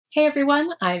Hey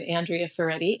everyone, I'm Andrea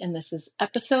Ferretti, and this is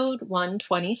episode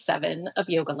 127 of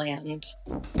Yoga Land.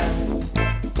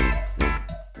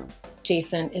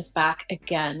 Jason is back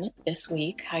again this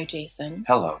week. Hi, Jason.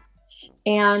 Hello.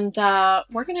 And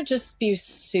we're going to just be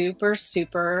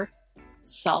super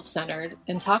self-centered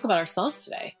and talk about ourselves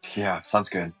today. Yeah, sounds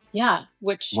good. Yeah,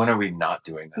 which... When are we not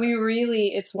doing that?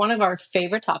 It's one of our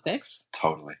favorite topics.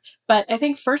 Totally. But I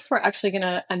think first we're actually going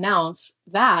to announce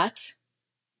that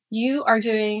you are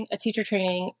doing a teacher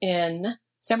training in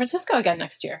San Francisco again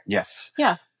next year. Yes.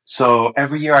 Yeah. So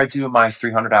every year I do my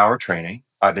 300-hour training.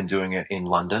 I've been doing it in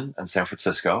London and San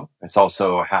Francisco. It's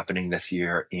also happening this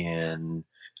year in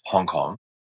Hong Kong.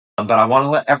 But I want to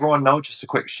let everyone know, just a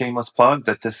quick shameless plug,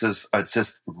 that this is it's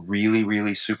just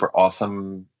really super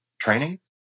awesome training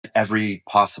every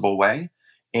possible way.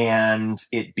 And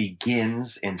it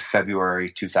begins in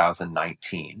February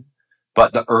 2019.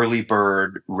 But the early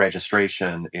bird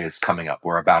registration is coming up.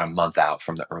 We're about a month out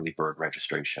from the early bird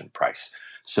registration price.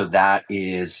 So that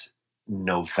is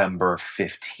November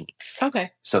 15th.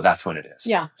 Okay. So that's when it is.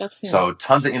 Yeah, that's soon. So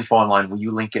tons of info online. Will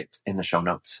you link it in the show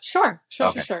notes? Sure.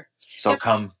 Okay. Sure. So Yep.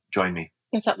 Come join me.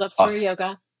 It's at Love Story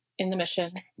Yoga in the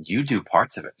Mission. You do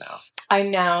parts of it now. I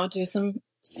now do some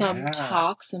Yeah.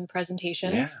 talks and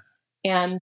presentations. Yeah.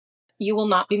 And you will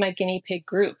not be my guinea pig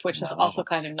group, which is No. also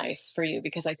kind of nice for you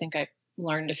because I think I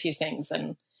learned a few things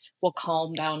and will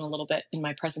calm down a little bit in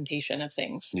my presentation of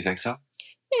things. You think so?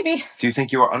 Maybe. Do you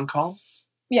think you are uncalm?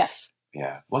 Yes.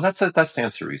 Yeah. Well, that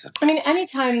stands to reason. I mean,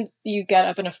 anytime you get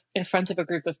up in front of a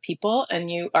group of people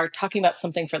and you are talking about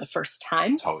something for the first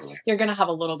time, Totally. you're going to have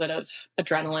a little bit of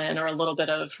adrenaline or a little bit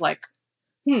of like,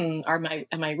 am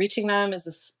I reaching them? Is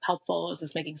this helpful? Is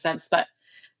this making sense? But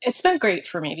it's been great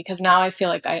for me because now I feel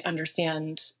like I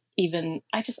understand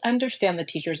the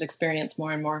teacher's experience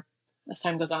more and more as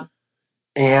time goes on.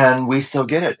 And we still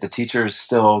get it. The teachers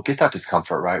still get that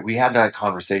discomfort, right? We had that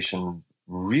conversation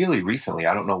really recently.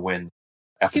 I don't know when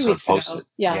episode posted. Ago.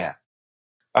 Yeah.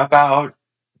 About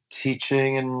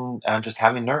teaching and just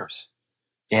having nerves.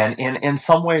 And in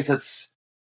some ways it's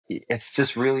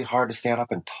just really hard to stand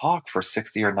up and talk for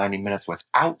 60 or 90 minutes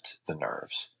without the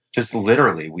nerves. Just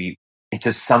literally,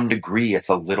 to some degree, it's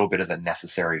a little bit of the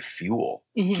necessary fuel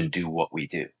to do what we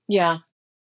do. Yeah.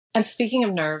 And speaking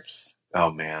of nerves.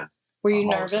 Oh, man. Were you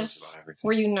nervous?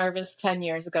 Were you nervous 10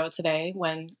 years ago today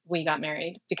when we got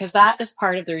married? Because that is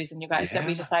part of the reason, you guys, that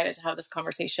we decided to have this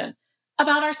conversation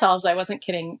about ourselves. I wasn't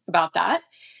kidding about that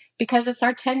because it's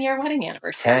our 10-year wedding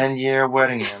anniversary. 10-year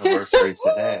wedding anniversary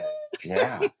today.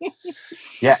 Yeah.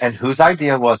 Yeah. And whose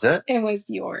idea was it? It was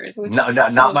yours.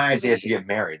 Not my idea to get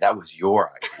married. That was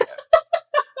your idea.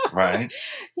 Right?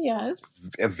 Yes.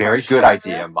 A very good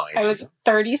idea, mind you. I was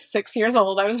 36 years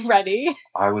old. I was ready.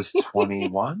 I was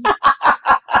 21.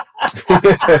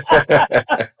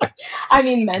 I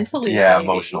mean, mentally. Yeah, maybe.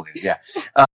 emotionally. Yeah.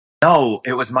 No,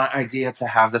 it was my idea to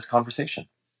have this conversation.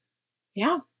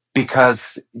 Yeah.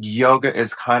 Because yoga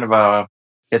is kind of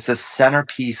it's a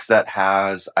centerpiece that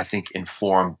has, I think,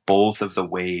 informed both of the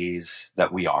ways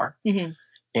that we are. Mm-hmm.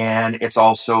 And it's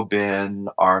also been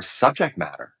our subject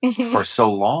matter for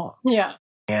so long. Yeah.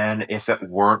 And if it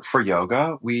weren't for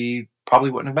yoga, we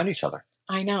probably wouldn't have met each other.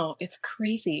 I know. It's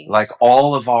crazy. Like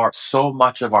so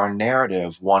much of our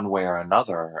narrative, one way or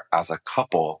another, as a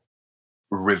couple,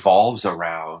 revolves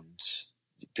around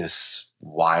this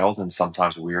wild and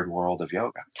sometimes weird world of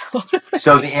yoga.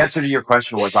 So the answer to your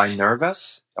question, was I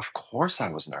nervous? Of course I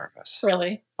was nervous.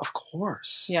 Really? Of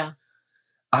course. Yeah.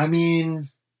 I mean,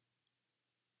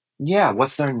 yeah,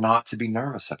 what's there not to be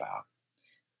nervous about?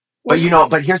 But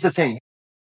here's the thing.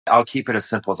 I'll keep it as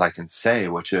simple as I can say,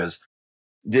 which is,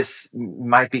 this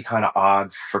might be kind of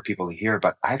odd for people to hear,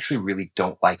 but I actually really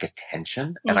don't like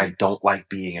attention and I don't like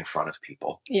being in front of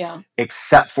people. Yeah.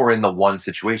 Except for in the one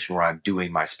situation where I'm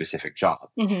doing my specific job.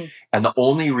 Mm-hmm. And the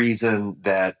only reason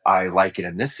that I like it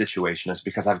in this situation is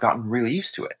because I've gotten really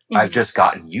used to it. Mm-hmm. I've just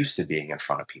gotten used to being in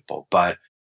front of people, but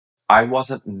I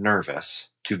wasn't nervous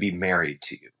to be married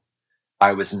to you.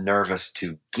 I was nervous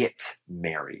to get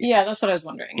married. Yeah, that's what I was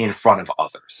wondering. In front of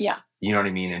others. Yeah. You know what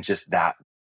I mean? And just that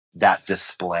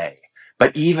display.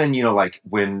 But even, like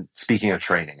when speaking of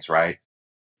trainings, right?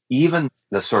 Even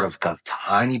the sort of the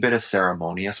tiny bit of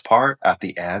ceremonious part at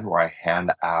the end where I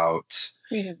hand out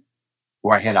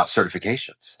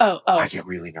certifications. Oh. I get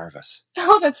really nervous.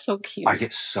 Oh, that's so cute. I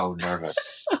get so nervous.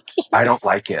 So cute. I don't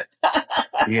like it.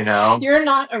 You're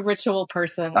not a ritual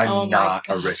person. I'm not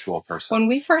a ritual person. When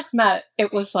we first met,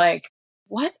 it was like,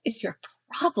 what is your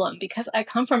problem? Because I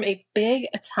come from a big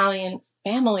Italian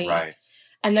family. Right.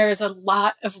 And there's a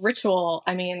lot of ritual.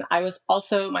 I mean, I was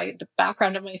also, the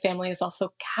background of my family is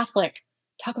also Catholic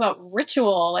talk about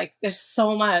ritual. Like there's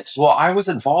so much. Well, I was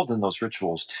involved in those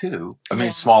rituals too. I mean,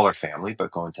 Yeah. smaller family,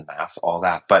 but going to mass, all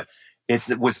that. But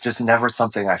it was just never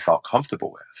something I felt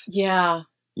comfortable with. Yeah.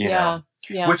 You Yeah. know,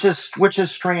 Yeah. which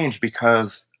is strange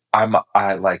because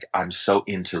I'm so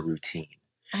into routine.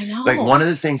 I know. Like one of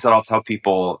the things that I'll tell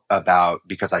people about,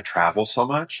 because I travel so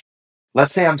much,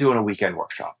 let's say I'm doing a weekend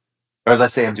workshop, or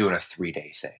let's say I'm doing a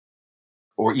 3-day thing,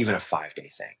 or even a 5-day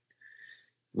thing.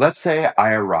 Let's say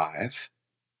I arrive,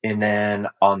 and then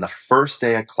on the first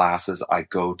day of classes, I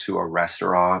go to a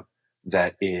restaurant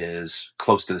that is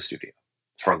close to the studio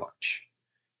for lunch.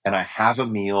 And I have a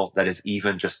meal that is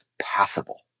even just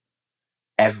passable.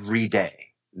 Every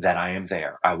day that I am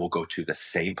there, I will go to the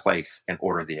same place and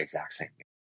order the exact same meal.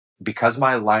 Because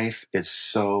my life is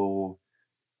so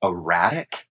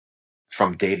erratic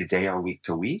from day to day or week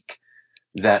to week,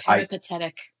 that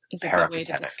peripatetic is a good way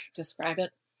to describe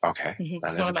it. Okay. Mm-hmm.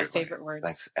 It's one of my favorite words.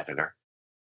 Thanks, editor.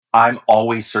 I'm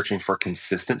always searching for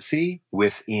consistency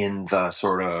within the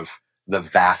sort of the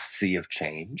vast sea of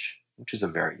change, which is a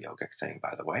very yogic thing,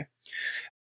 by the way.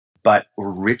 But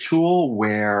ritual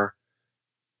where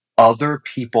other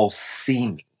people see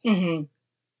me, mm-hmm.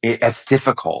 It's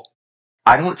difficult.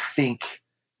 I don't think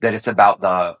that it's about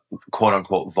the quote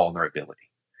unquote vulnerability.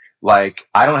 Like,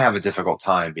 I don't have a difficult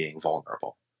time being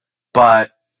vulnerable,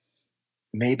 but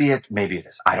maybe it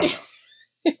is. I don't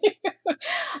know.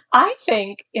 I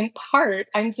think in part,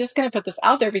 I'm just going to put this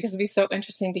out there because it'd be so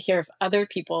interesting to hear if other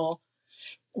people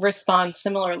respond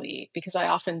similarly, because I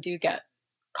often do get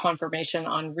confirmation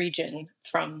on region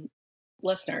from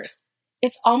listeners.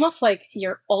 It's almost like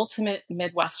your ultimate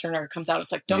Midwesterner comes out.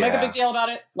 It's like, don't make a big deal about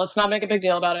it. Let's not make a big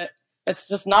deal about it. It's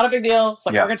just not a big deal. It's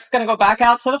like, we're just going to go back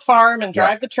out to the farm and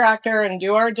drive the tractor and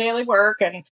do our daily work.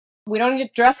 And we don't need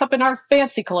to dress up in our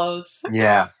fancy clothes.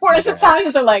 Yeah. Whereas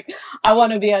Italians are like, I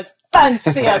want to be as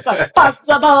fancy as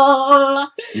possible.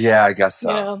 Yeah, I guess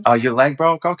so. Oh, your leg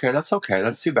broke? Okay, that's okay.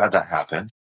 That's too bad that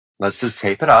happened. Let's just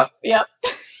tape it up. Yep.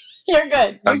 You're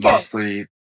good. And mostly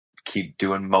keep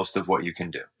doing most of what you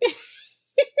can do.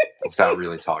 Without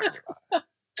really talking about it.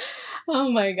 Oh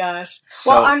my gosh.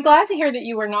 Well, I'm glad to hear that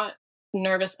you were not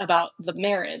nervous about the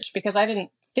marriage, because I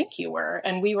didn't think you were.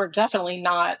 And we were definitely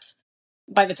not,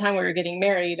 by the time we were getting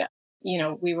married,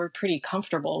 we were pretty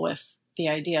comfortable with the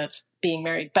idea of being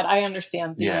married. But I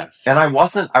understand and I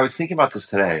was thinking about this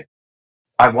today.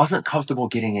 I wasn't comfortable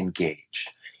getting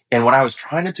engaged. And what I was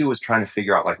trying to do was trying to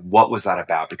figure out, like, what was that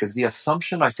about? Because the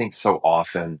assumption, I think, so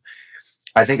often,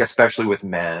 I think especially with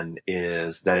men,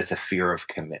 is that it's a fear of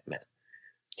commitment.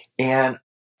 And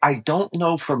I don't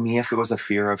know for me if it was a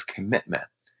fear of commitment.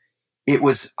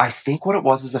 I think what it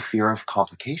was is a fear of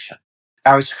complication.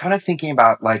 I was kind of thinking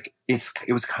about, like, it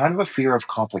was kind of a fear of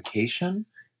complication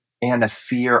and a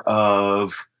fear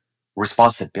of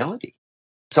responsibility.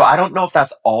 So I don't know if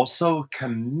that's also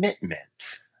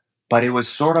commitment, but it was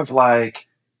sort of like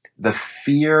the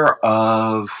fear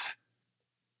of,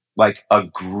 like,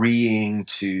 agreeing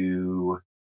to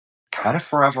kind of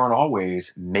forever and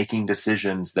always making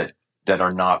decisions that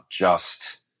are not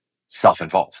just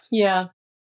self-involved. Yeah.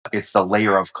 It's the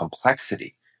layer of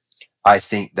complexity, I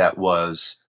think, that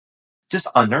was just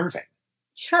unnerving.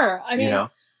 Sure. I mean,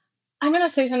 I'm going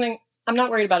to say something. I'm not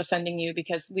worried about offending you,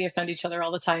 because we offend each other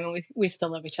all the time and we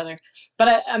still love each other.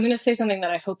 But I'm going to say something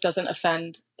that I hope doesn't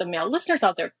offend the male listeners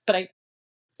out there. But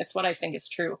it's what I think is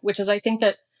true, which is I think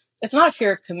that it's not a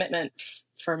fear of commitment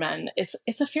for men. It's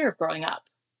a fear of growing up.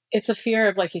 It's a fear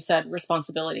of, like you said,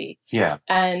 responsibility. Yeah.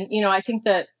 And, I think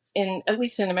that at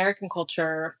least in American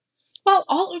culture, well,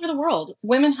 all over the world,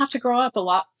 women have to grow up a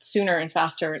lot sooner and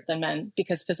faster than men,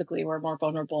 because physically we're more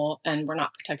vulnerable and we're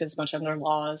not protected as much under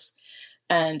laws.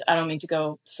 And I don't mean to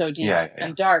go so deep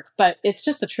and dark, but it's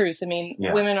just the truth. I mean,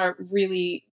 women are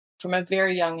really, from a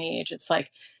very young age, it's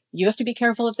like, you have to be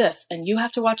careful of this, and you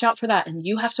have to watch out for that, and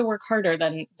you have to work harder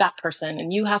than that person,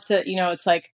 and you have to, it's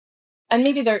like, and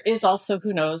maybe there is also,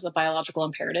 who knows, a biological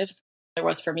imperative. There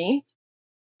was for me,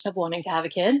 of wanting to have a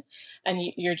kid, and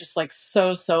you're just like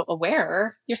so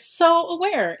aware. You're so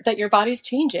aware that your body's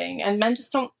changing, and men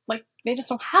just don't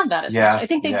have that as much. I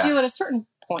think they do at a certain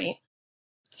point.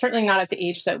 Certainly not at the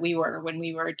age that we were when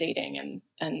we were dating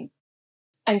and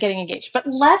getting engaged. But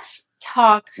let's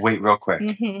talk. Wait, real quick.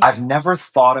 Mm-hmm. I've never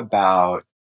thought about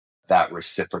that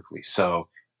reciprocally. So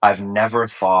I've never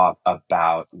thought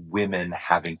about women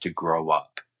having to grow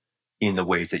up in the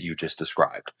ways that you just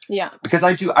described. Yeah. Because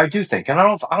I do think, and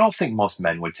I don't think most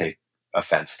men would take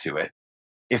offense to it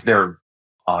if they're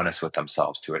honest with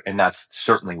themselves to it. And that's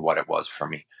certainly what it was for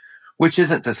me, which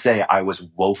isn't to say I was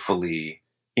woefully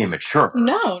immature.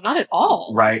 No, not at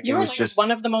all. Right? You It were was like just,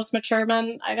 one of the most mature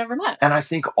men I'd ever met. and I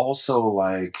think also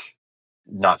like,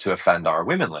 not to offend our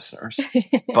women listeners,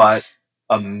 but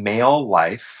a male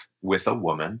life with a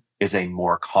woman is a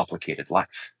more complicated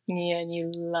life. Yeah, and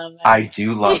you love it. I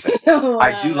do love it.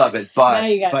 I do love it, Now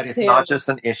you got but it's two. not just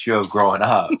an issue of growing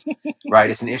up, right?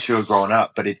 It's an issue of growing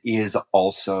up, but it is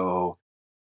also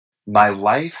my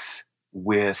life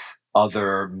with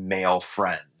other male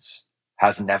friends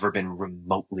has never been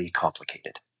remotely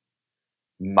complicated.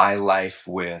 My life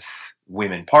with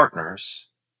women partners,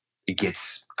 it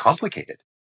gets complicated.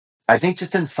 I think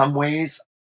just in some ways,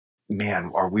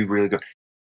 man, are we really good?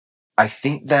 I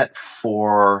think that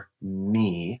for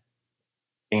me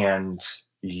and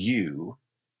you,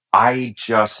 I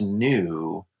just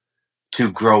knew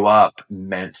to grow up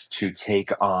meant to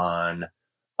take on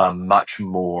a much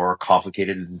more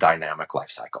complicated and dynamic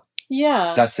life cycle.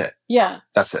 Yeah. That's it. Yeah.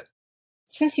 That's it.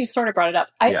 Since you sort of brought it up,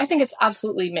 I think it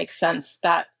absolutely makes sense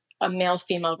that a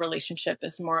male-female relationship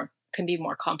can be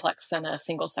more complex than a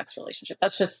single-sex relationship.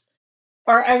 That's just,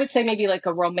 or I would say maybe like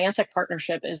a romantic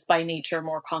partnership is by nature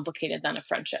more complicated than a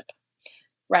friendship,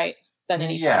 right? Than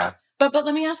any friendship. But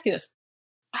let me ask you this.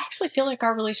 I actually feel like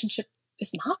our relationship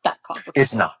is not that complicated.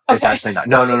 It's not. Okay. It's actually not.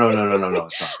 No. It's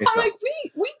not. It's I'm not. like,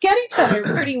 we get each other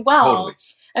pretty well. Totally.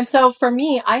 And so for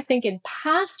me, I think in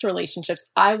past relationships,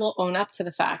 I will own up to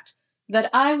the fact that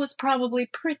I was probably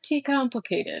pretty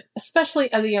complicated,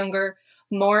 especially as a younger,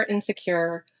 more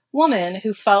insecure woman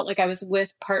who felt like I was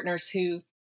with partners who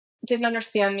didn't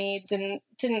understand me,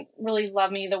 didn't really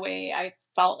love me the way I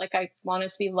felt like I wanted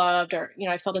to be loved, or,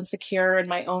 I felt insecure in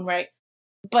my own right.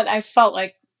 But I felt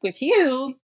like with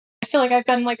you, I feel like I've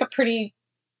been like a pretty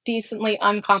decently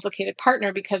uncomplicated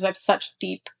partner because I have such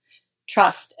deep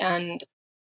trust and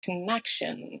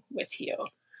connection with you.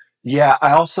 Yeah,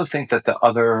 I also think that the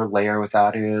other layer with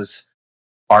that is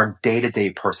our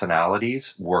day-to-day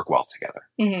personalities work well together.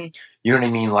 Mm-hmm. You know what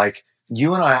I mean? Like,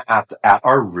 you and I at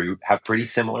our root have pretty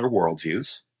similar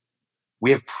worldviews. We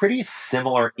have pretty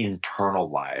similar internal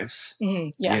lives. Mm-hmm.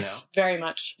 Yes, very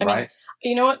much. I mean,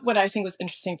 you know what I think was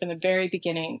interesting from the very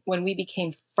beginning when we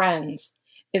became friends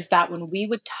is that when we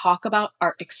would talk about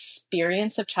our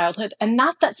experience of childhood, and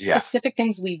not that specific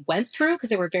things we went through because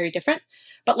they were very different,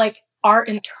 but like our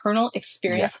internal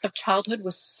experience of childhood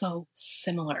was so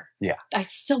similar. Yeah. It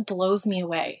still blows me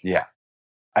away. Yeah.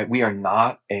 We are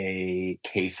not a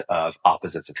case of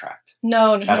opposites attract.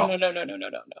 No.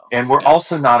 And we're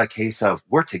also not a case of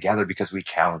we're together because we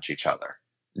challenge each other.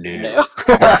 No.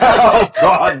 Oh,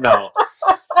 God, no.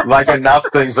 Like, enough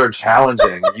things are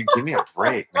challenging. You give me a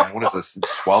break, man. What is this,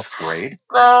 12th grade?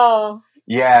 No.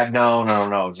 Yeah, no.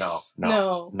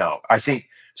 I think,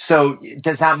 so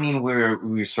does that mean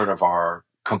we sort of are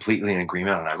completely in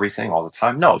agreement on everything all the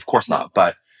time? No, of course not.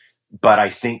 But I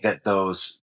think that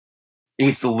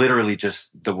it's literally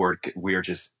just the word, we're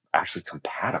just actually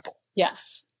compatible.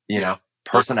 Yes.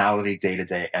 Personality, day to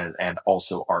day, and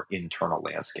also our internal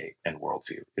landscape and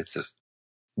worldview. It's just,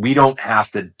 we don't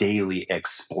have to daily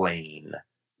explain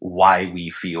why we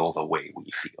feel the way we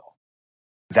feel.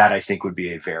 That I think would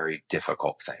be a very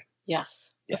difficult thing.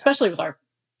 Yes. Yeah. Especially with our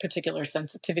particular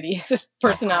sensitivities,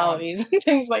 personalities, and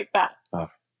things like that.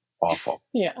 Awful.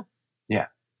 Yeah. Yeah.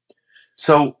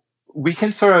 So we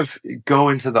can sort of go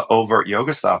into the overt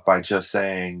yoga stuff by just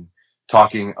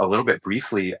talking a little bit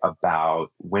briefly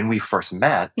about when we first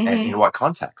met and in what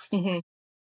context. Mm-hmm.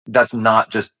 That's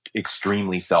not just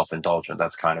extremely self-indulgent.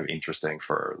 That's kind of interesting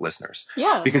for listeners.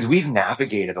 Yeah. Because we've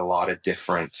navigated a lot of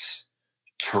different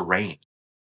terrain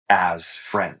as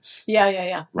friends.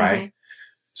 Yeah. Right? Mm-hmm.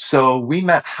 So we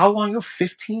met how long ago?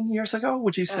 15 years ago,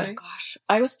 would you say? Oh, gosh.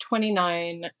 I was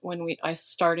 29 when I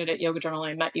started at Yoga Journal.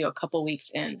 I met you a couple weeks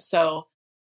in. So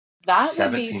that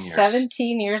would be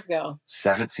 17 years ago.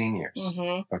 17 years.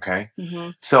 Mm-hmm. Okay.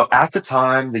 Mm-hmm. So at the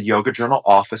time, the Yoga Journal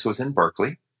office was in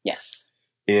Berkeley. Yes.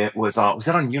 It was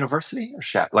on University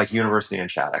or like University in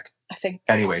Shattuck? I think.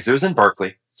 Anyways, it was in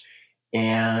Berkeley.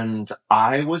 And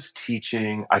I was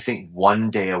teaching, I think,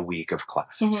 1 day a week of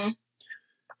classes. Mm-hmm.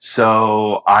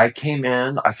 So I came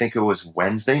in, I think it was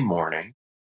Wednesday morning,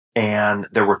 and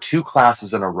there were 2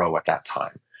 classes in a row at that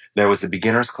time. There was the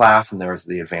beginner's class and there was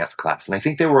the advanced class. And I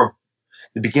think the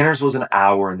beginner's was an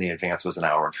hour and the advanced was an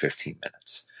hour and 15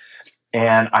 minutes.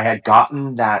 And I had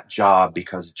gotten that job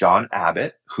because John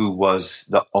Abbott, who was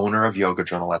the owner of Yoga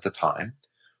Journal at the time,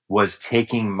 was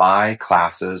taking my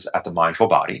classes at the Mindful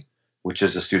Body, which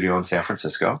is a studio in San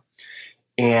Francisco.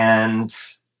 And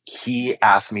he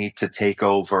asked me to take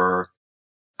over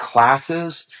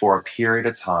classes for a period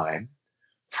of time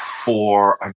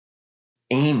for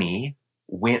Amy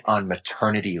went on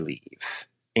maternity leave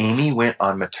Amy went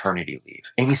on maternity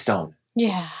leave. Amy Stone.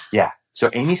 Yeah. Yeah. So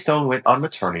Amy Stone went on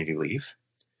maternity leave.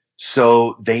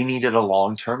 So they needed a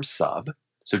long-term sub.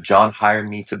 So John hired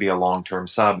me to be a long-term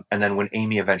sub. And then when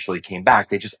Amy eventually came back,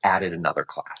 they just added another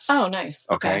class. Oh, nice.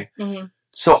 Okay. Mm-hmm.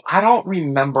 So I don't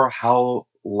remember how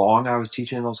long I was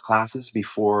teaching those classes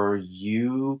before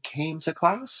you came to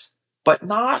class, but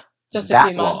not Just a that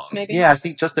few months, long. maybe? Yeah, I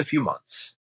think just a few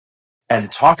months.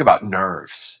 And talk about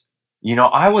nerves. You know,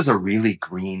 I was a really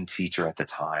green teacher at the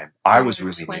time. I was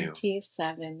really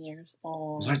 27 years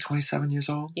old. Was I 27 years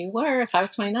old? You were. If I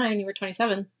was 29, you were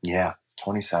 27. Yeah,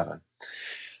 27.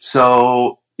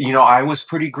 So, you know, I was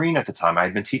pretty green at the time. I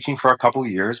had been teaching for a couple of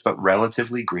years, but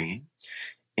relatively green.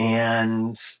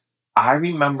 And I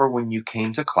remember when you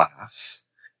came to class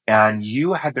and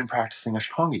you had been practicing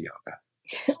Ashtanga yoga.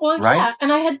 Well, right? Yeah.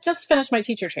 And I had just finished my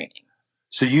teacher training.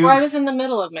 So you, or I was in the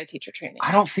middle of my teacher training.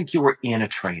 I don't think you were in a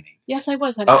training. Yes, I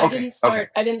was. Oh, I okay, didn't start. okay.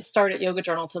 I didn't start at Yoga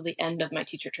Journal till the end of my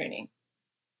teacher training.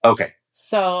 Okay.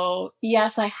 So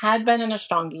yes, I had been an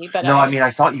Ashtangi, but No, I mean,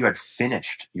 I thought you had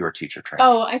finished your teacher training.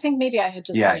 Oh, I think maybe I had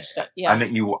just finished it. Yeah. I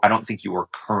meant you. I don't think you were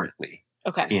currently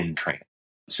Okay. in training.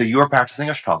 So you were practicing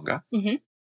Ashtanga. Mm-hmm.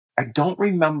 I don't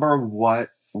remember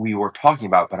what we were talking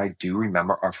about, but I do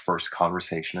remember our first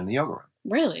conversation in the yoga room.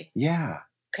 Really? Yeah.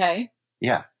 Okay.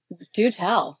 Yeah. Do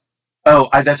tell. Oh,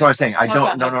 that's what I was saying. Let's I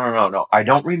don't. No. I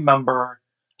don't remember.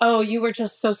 Oh, you were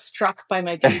just so struck by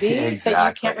my beauty Exactly. that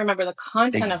you can't remember the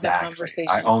content of the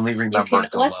conversation. I only remember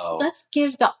glow. Let's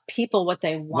give the people what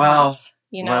they want. Well,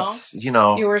 you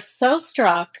know, you were so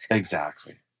struck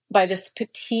exactly by this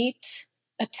petite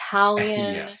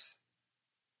Italian. Yes.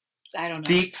 I don't know.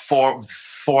 Deep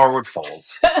forward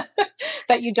folds.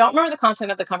 That you don't remember the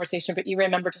content of the conversation, but you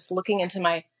remember just looking into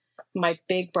my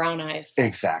big brown eyes.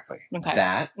 Exactly. Okay.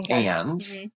 That Okay. and.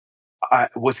 Mm-hmm.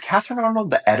 Was Catherine Arnold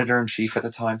the editor-in-chief at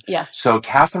the time? Yes. So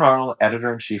Catherine Arnold,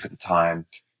 editor-in-chief at the time,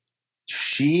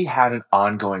 she had an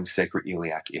ongoing sacred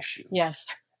iliac issue. Yes.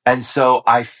 And so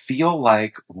I feel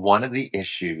like one of the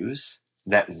issues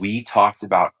that we talked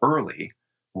about early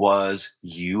was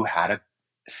you had a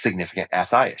significant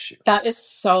SI issue. That is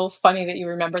so funny that you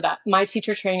remember that. My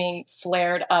teacher training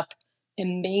flared up a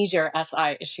major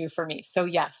SI issue for me. So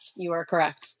yes, you are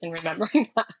correct in remembering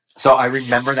that. So I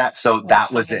remember that. So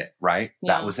that was it, right?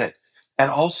 Yeah. That was it. And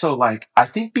also, like, I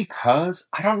think because,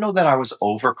 I don't know that I was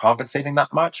overcompensating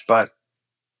that much, but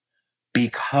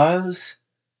because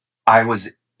I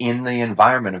was in the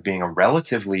environment of being a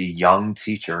relatively young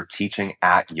teacher teaching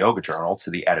at Yoga Journal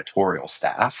to the editorial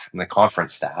staff and the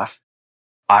conference staff,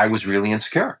 I was really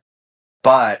insecure.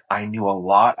 But I knew a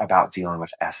lot about dealing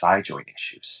with SI joint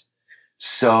issues.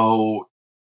 So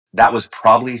that was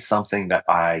probably something that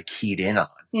I keyed in on.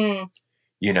 Mm.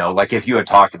 You know, like if you had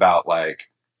talked about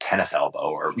like tennis elbow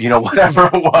or, you know,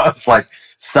 whatever it was, like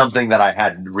something that I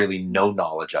had really no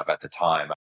knowledge of at the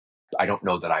time. I don't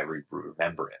know that I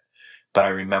remember it, but I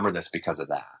remember this because of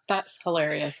that. That's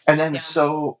hilarious. And then,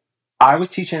 so I was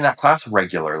teaching that class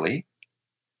regularly,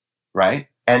 right?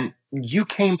 And you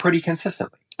came pretty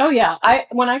consistently. Oh yeah.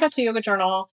 When I got to Yoga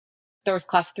Journal, there was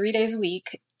class 3 days a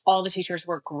week. All the teachers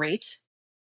were great.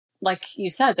 Like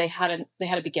you said, they had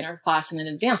a beginner class and an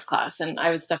advanced class. And I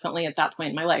was definitely at that point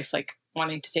in my life, like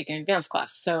wanting to take an advanced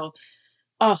class. So,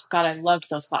 oh God, I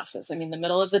loved those classes. I mean, the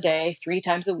middle of the day, 3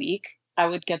 times a week, I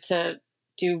would get to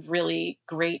do really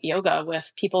great yoga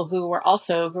with people who were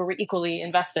equally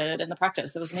invested in the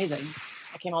practice. It was amazing.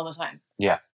 I came all the time.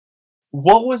 Yeah.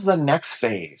 What was the next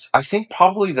phase? I think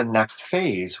probably the next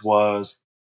phase was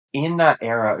in that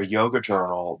era, a Yoga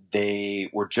Journal, they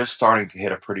were just starting to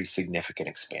hit a pretty significant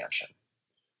expansion,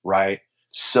 right?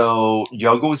 So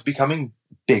yoga was becoming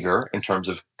bigger in terms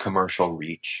of commercial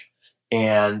reach,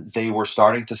 and they were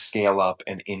starting to scale up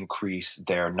and increase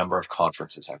their number of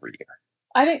conferences every year.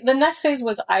 I think the next phase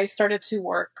was I started to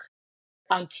work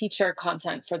on teacher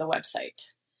content for the website.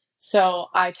 So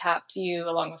I tapped you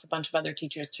along with a bunch of other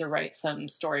teachers to write some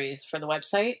stories for the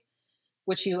website,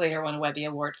 which you later won a Webby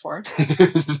Award for,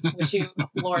 which you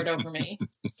lord over me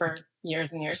for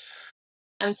years and years.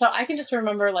 And so I can just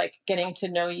remember like getting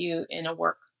to know you in a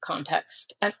work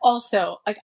context. And also,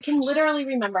 like, I can literally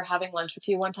remember having lunch with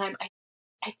you one time.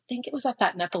 I think it was at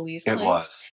that Nepalese place. It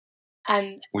was.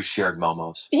 And we shared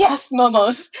momos. Yes,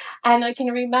 momos. And I can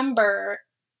remember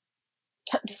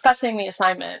discussing the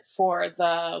assignment for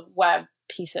the web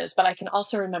pieces, but I can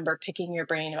also remember picking your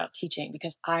brain about teaching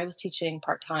because I was teaching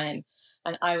part-time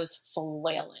and I was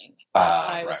flailing.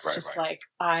 I was like,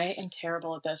 I am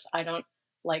terrible at this. I don't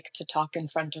like to talk in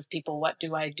front of people. What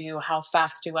do I do? How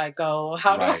fast do I go?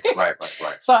 Right.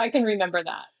 So I can remember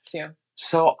that too.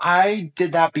 So I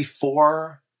did that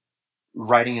before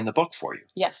writing in the book for you.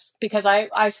 Yes, because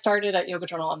I started at Yoga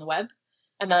Journal on the web,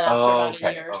 and then after about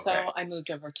a year or so, I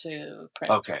moved over to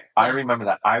print. Okay, I remember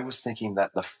that. I was thinking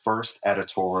that the first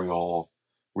editorial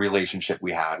relationship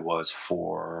we had was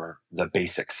for the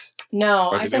basics.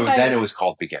 No, I think then it was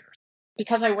called Beginners.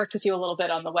 Because I worked with you a little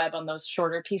bit on the web on those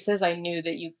shorter pieces, I knew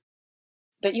that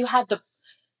you had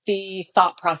the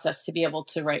thought process to be able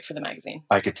to write for the magazine.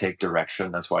 I could take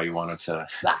direction. That's why you wanted to.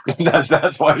 Exactly.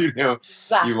 that's why you knew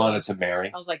you wanted to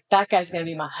marry. I was like, that guy's going to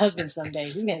be my husband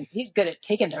someday. He's good at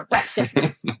taking direction.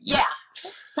 Yeah.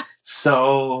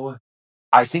 So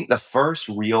I think the first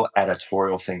real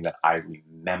editorial thing that I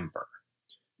remember,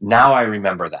 now I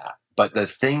remember that, but the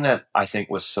thing that I think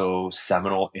was so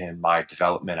seminal in my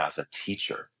development as a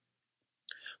teacher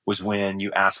was when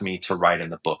you asked me to write in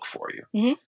the book for you.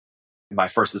 Mm-hmm. My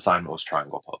first assignment was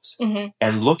triangle pose. Mm-hmm.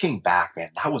 And looking back, man,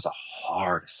 that was a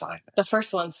hard assignment. The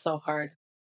first one's so hard.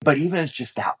 But even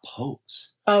just that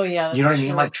pose. Oh, yeah. That's you know what true. I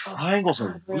mean? Like triangles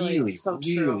are really, so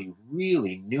really,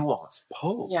 really nuanced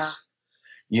pose. Yeah.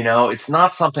 You know, it's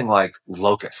not something like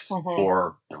locust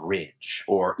or bridge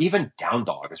or even down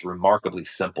dog is remarkably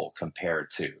simple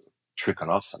compared to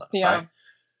Trikonasana. Yeah. Right?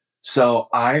 So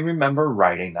I remember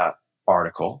writing that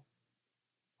article.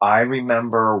 I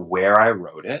remember where I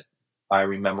wrote it. I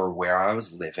remember where I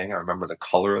was living. I remember the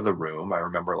color of the room. I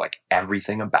remember like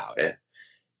everything about it.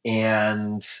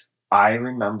 And I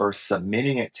remember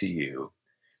submitting it to you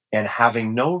and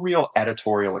having no real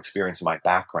editorial experience in my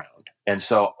background. And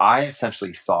so I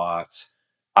essentially thought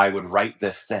I would write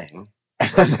this thing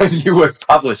and then you would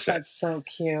publish it. That's so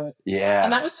cute. Yeah.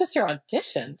 And that was just your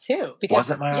audition too. Because,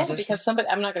 was it my audition? Yeah, because somebody,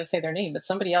 I'm not going to say their name, but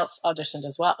somebody else auditioned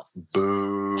as well.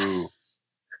 Boo.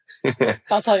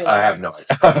 I'll tell you later. I have no idea.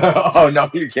 Oh, no,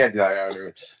 you can't do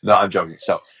that. No, I'm joking.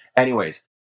 So, anyways,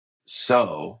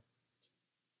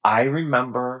 I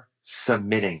remember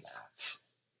submitting that.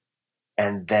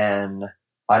 And then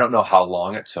I don't know how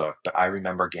long it took, but I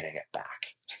remember getting it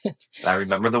back. And I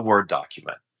remember the Word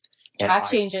document. Track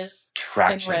changes.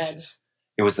 Red.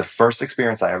 It was the first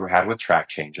experience I ever had with track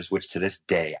changes, which to this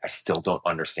day, I still don't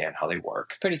understand how they work.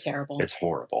 It's pretty terrible. It's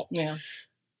horrible. Yeah.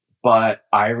 But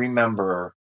I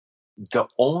remember the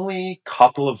only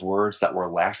couple of words that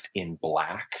were left in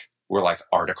black were like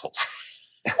articles.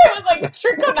 It was like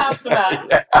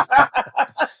Trikonasana.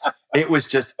 It was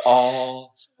just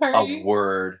all a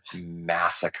word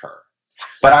massacre.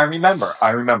 But I remember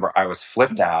I was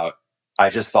flipped out. I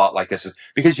just thought like this is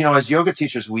because, you know, as yoga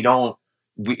teachers,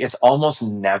 it's almost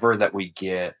never that we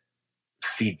get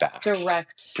feedback.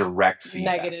 Direct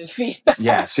feedback. Negative feedback.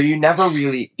 Yeah. So you never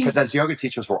really, because as yoga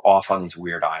teachers, we're off on these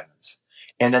weird islands.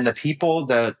 And then the people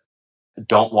that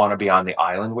don't want to be on the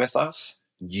island with us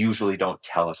usually don't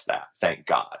tell us that. Thank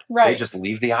God. Right. They just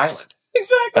leave the island.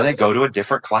 Exactly. And they go to a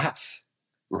different class.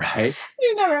 Right?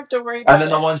 You never have to worry about it. And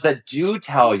then the ones that do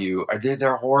tell you,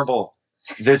 they're horrible.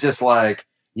 They're just like,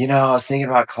 you know, I was thinking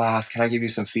about class. Can I give you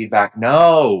some feedback?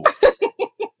 No.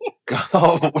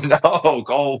 Go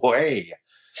away.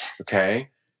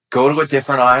 Okay? Go to a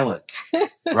different island.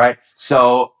 Right?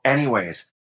 So anyways,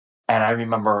 and I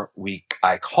remember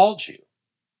I called you.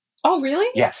 Oh, really?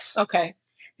 Yes. Okay.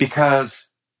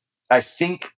 Because I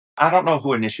don't know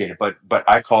who initiated, but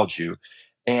I called you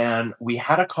and we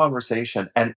had a conversation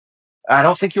and I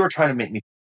don't think you were trying to make me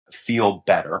feel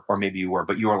better, or maybe you were,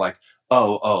 but you were like,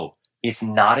 oh, it's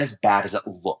not as bad as it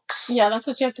looks. Yeah, that's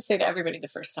what you have to say to everybody the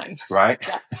first time. Right?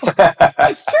 Yeah.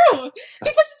 It's true.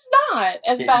 Because it's not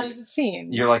as bad as it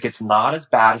seems. You're like, it's not as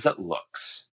bad as it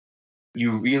looks.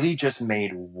 You really just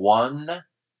made one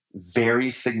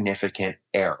very significant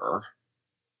error.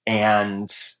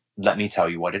 And let me tell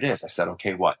you what it is. I said,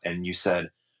 okay, what? And you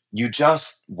said, you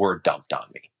just were dumped on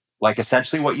me. Like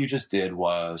essentially what you just did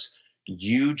was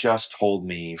you just told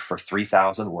me for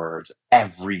 3,000 words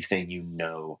everything you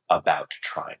know about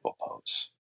triangle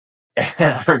pose. And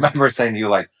I remember saying to you,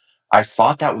 like, I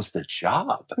thought that was the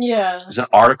job. Yeah. It was an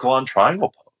article on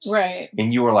triangle pose. Right.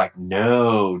 And you were like,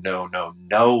 no one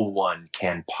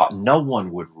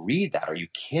would read that. Are you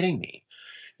kidding me?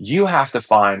 You have to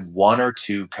find one or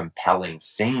two compelling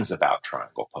things about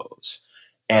triangle pose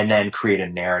and then create a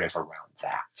narrative around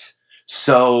that.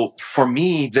 So for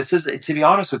me, this is, to be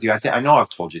honest with you, I know I've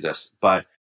told you this, but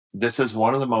this is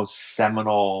one of the most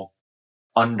seminal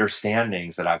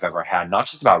understandings that I've ever had, not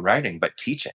just about writing, but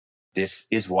teaching. This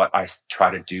is what I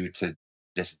try to do to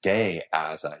this day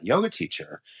as a yoga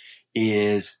teacher,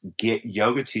 is get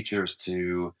yoga teachers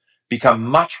to become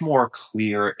much more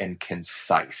clear and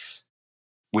concise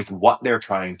with what they're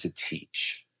trying to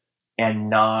teach and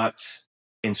not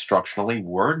instructionally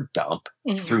word dump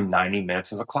through 90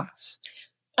 minutes of a class.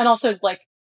 And also, like,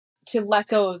 to let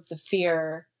go of the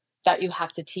fear that you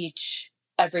have to teach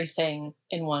everything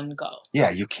in one go.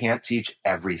 Yeah, you can't teach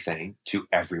everything to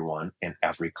everyone in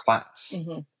every class.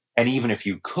 Mm-hmm. And even if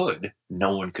you could,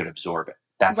 no one could absorb it.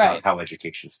 That's Right. not how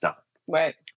education's done.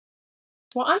 Right.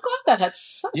 Well, I'm glad that had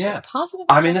such Yeah. a positive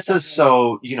I mean, effect this on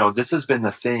is you. so, this has been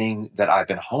the thing that I've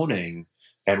been honing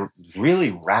and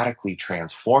really radically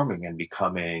transforming and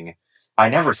becoming. I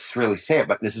never really say it,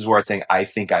 but this is where I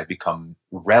think I've become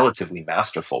relatively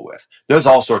masterful with. There's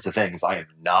all sorts of things I am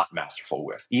not masterful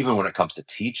with, even when it comes to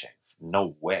teaching.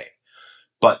 No way.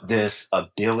 But this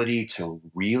ability to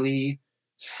really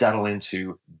settle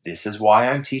into, this is why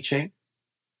I'm teaching.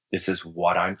 This is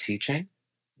what I'm teaching.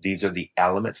 These are the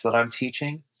elements that I'm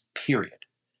teaching, period.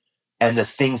 And the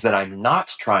things that I'm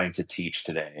not trying to teach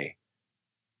today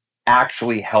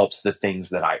actually helps the things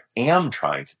that I am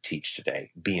trying to teach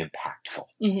today be impactful.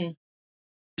 Mm-hmm.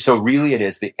 So really it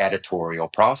is the editorial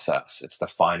process. It's the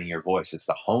finding your voice. It's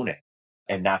the honing.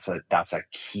 And that's a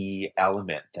key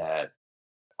element that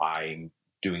I'm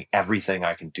doing everything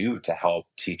I can do to help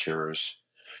teachers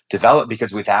develop,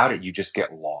 because without it, you just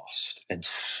get lost and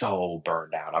so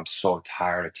burned out. I'm so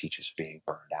tired of teachers being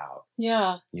burned out.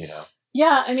 Yeah.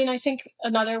 Yeah, I mean, I think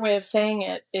another way of saying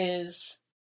it is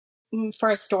for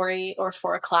a story or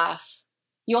for a class,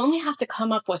 you only have to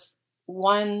come up with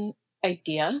one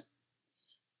idea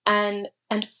and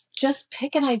just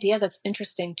pick an idea that's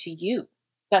interesting to you.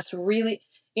 That's really,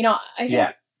 I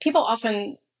think people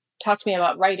often talk to me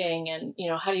about writing and,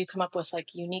 how do you come up with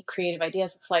like unique creative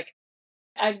ideas? It's like,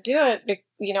 I do it,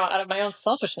 out of my own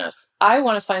selfishness. I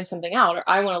want to find something out, or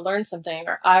I want to learn something,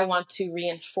 or I want to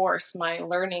reinforce my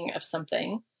learning of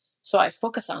something. So I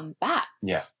focus on that.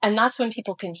 Yeah. And that's when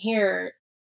people can hear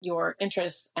your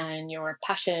interests and your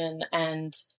passion.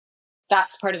 And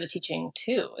that's part of the teaching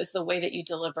too, is the way that you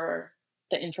deliver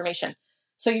the information.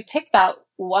 So you pick that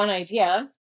one idea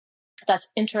that's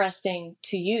interesting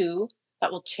to you,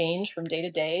 that will change from day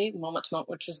to day, moment to moment,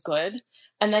 which is good.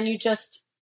 And then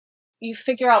you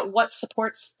figure out what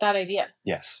supports that idea.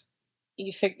 Yes.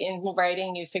 In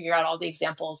writing, you figure out all the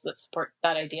examples that support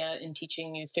that idea. In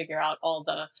teaching, you figure out all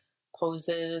the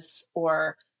poses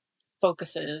or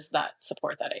focuses that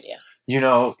support that idea.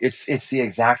 It's the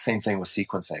exact same thing with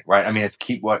sequencing, right? I mean, it's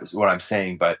keep what I'm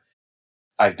saying, but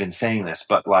I've been saying this,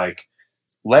 but like,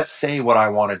 let's say what I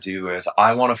want to do is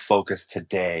I want to focus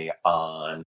today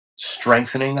on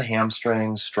strengthening the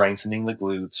hamstrings, strengthening the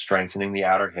glutes, strengthening the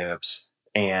outer hips,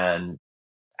 and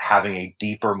having a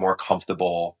deeper, more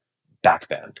comfortable back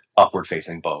bend, upward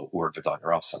facing bow, Urdhva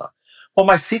Dhanurasana. Well,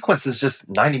 my sequence is just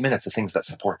 90 minutes of things that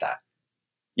support that.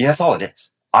 Yeah, that's all it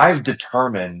is. I've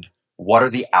determined what are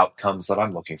the outcomes that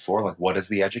I'm looking for. Like, what is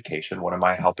the education? What am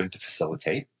I helping to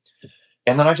facilitate?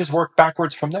 And then I just work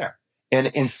backwards from there. And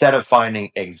instead of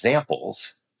finding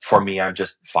examples, for me, I'm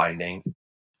just finding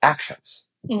actions,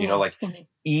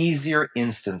 easier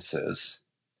instances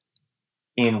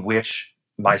in which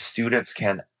my students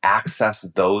can access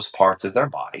those parts of their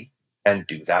body and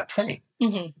do that thing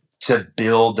to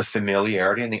build the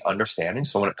familiarity and the understanding.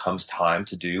 So when it comes time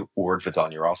to do Urdhva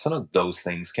Dhanurasana, those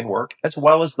things can work as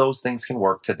well as those things can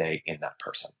work today in that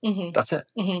person. That's it.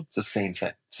 It's the same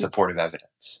thing. Supportive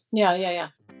evidence. Yeah.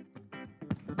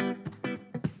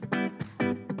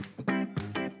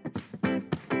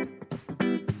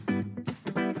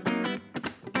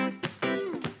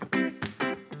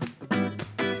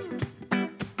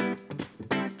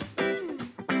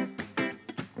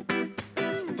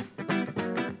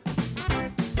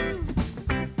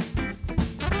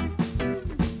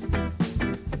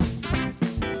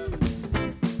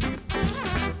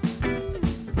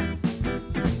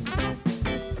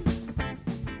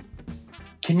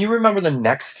 Can you remember the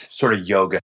next sort of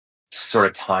yoga sort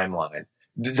of timeline?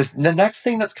 The next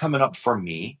thing that's coming up for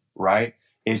me, right,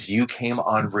 is you came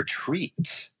on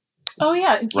retreat. Oh,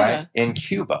 yeah, in Cuba. Right? In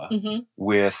Cuba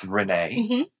with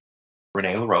Renee.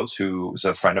 Renee LaRose, who's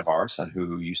a friend of ours and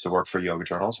who used to work for Yoga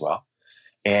Journal as well.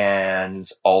 And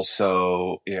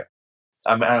also,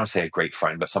 I don't say a great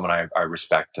friend, but someone I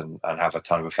respect and have a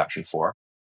ton of affection for.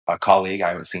 A colleague I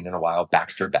haven't seen in a while,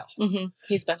 Baxter Bell.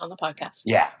 He's been on the podcast.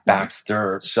 Yeah,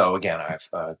 Baxter. So again, I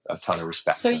have a ton of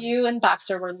respect. So you and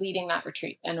Baxter were leading that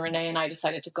retreat, and Renee and I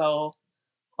decided to go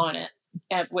on it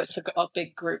with a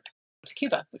big group to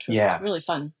Cuba, which was really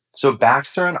fun. So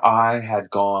Baxter and I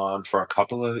had gone for a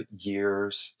couple of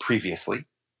years previously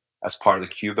as part of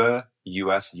the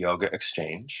Cuba-U.S. Yoga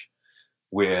Exchange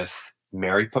with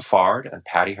Mary Pafard and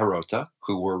Patty Hirota,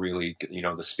 who were really,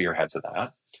 the spearheads of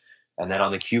that. And then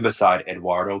on the Cuba side,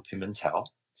 Eduardo Pimentel.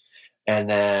 And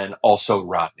then also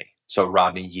Rodney. So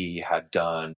Rodney Yee had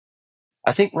done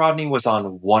I think Rodney was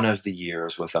on one of the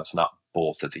years with us, not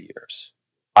both of the years.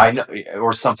 I know,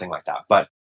 or something like that. But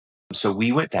so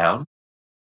we went down,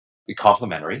 we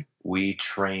complimentary. We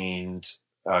trained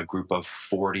a group of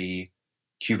 40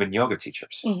 Cuban yoga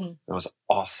teachers. Mm-hmm. It was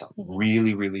awesome. Mm-hmm.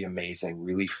 Really, really amazing,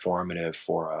 really formative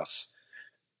for us.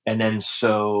 And then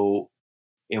so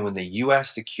and when the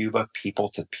US to Cuba people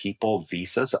to people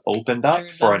visas opened up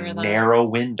for a narrow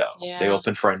window, they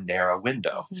opened for a narrow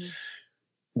window. Mm-hmm.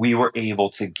 We were able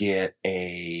to get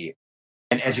an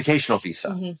educational visa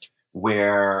mm-hmm.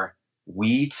 where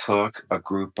we took a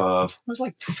group of, it was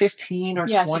like 15 or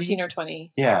 20. Yeah, 15 or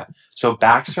 20. Yeah. So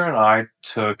Baxter and I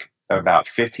took about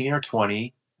 15 or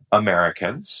 20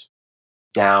 Americans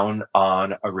down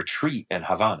on a retreat in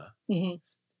Havana.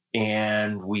 Mm-hmm.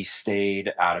 And we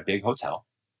stayed at a big hotel.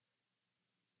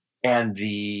 And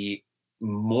the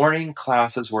morning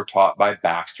classes were taught by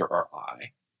Baxter or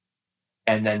I.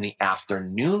 And then the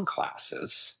afternoon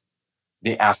classes,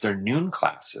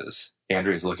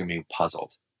 Andrea's looking at me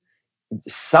puzzled.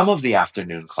 Some of the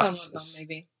afternoon classes Some of them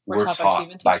maybe were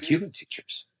taught by Cuban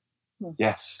teachers.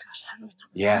 Yes. Gosh, how do I not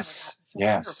remember yes. that? I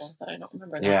feel terrible that I don't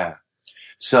remember that. Yeah.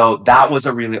 So that was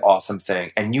a really awesome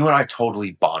thing. And you and I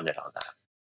totally bonded on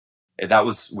that. That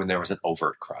was when there was an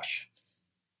overt crush.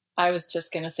 I was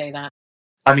just going to say that.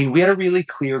 I mean, we had a really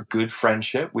clear, good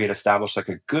friendship. We had established like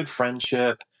a good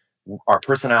friendship. Our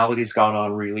personalities got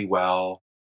on really well.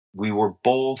 We were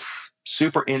both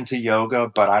super into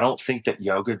yoga, but I don't think that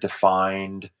yoga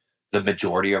defined the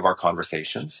majority of our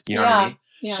conversations. You know what I mean?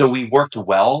 Yeah. So we worked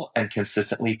well and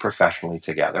consistently professionally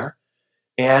together.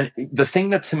 And the thing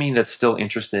that to me that's still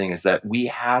interesting is that we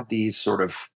had these sort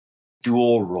of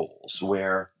dual roles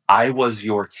where I was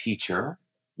your teacher.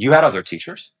 You had other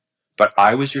teachers, but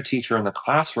I was your teacher in the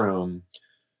classroom.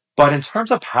 But in terms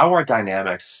of power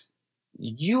dynamics,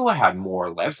 you had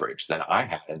more leverage than I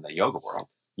had in the yoga world.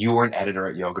 You were an editor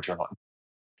at Yoga Journal.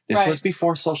 This was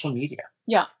before social media.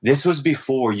 Yeah. This was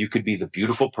before you could be the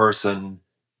beautiful person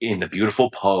in the beautiful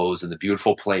pose in the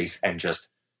beautiful place and just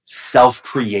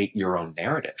self-create your own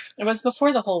narrative. It was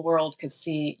before the whole world could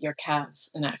see your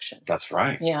calves in action. That's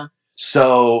right. Yeah.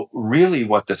 So really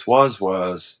what this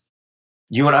was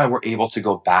you and I were able to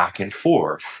go back and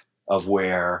forth of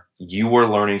where you were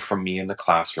learning from me in the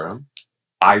classroom.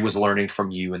 I was learning from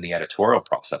you in the editorial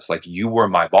process. Like you were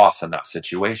my boss in that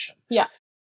situation. Yeah.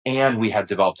 And we had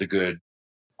developed a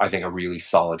really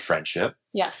solid friendship.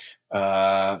 Yes.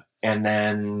 And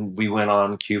then we went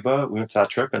on Cuba. We went to that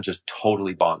trip and just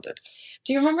totally bonded.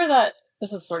 Do you remember that?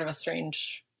 This is sort of a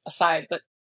strange aside, but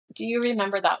do you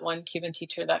remember that one Cuban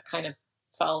teacher that kind of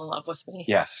fell in love with me?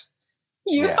 Yes.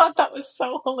 You thought that was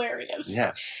so hilarious.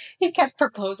 Yeah. He kept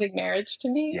proposing marriage to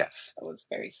me. Yes. That was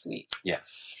very sweet.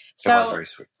 Yes. So it was very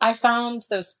sweet. I found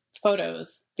those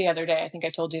photos the other day. I think I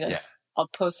told you this. Yeah. I'll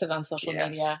post it on social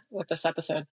media with this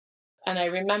episode. And I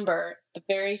remember the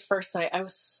very first night, I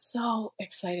was so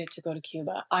excited to go to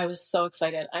Cuba. I was so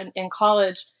excited. And in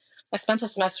college, I spent a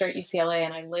semester at UCLA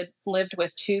and I lived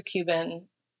with 2 Cuban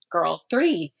girls,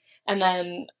 3, and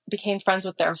then became friends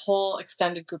with their whole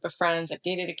extended group of friends. I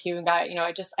dated a Cuban guy. You know,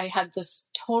 I had this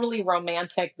totally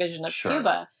romantic vision of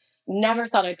Cuba. Never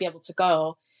thought I'd be able to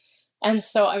go. And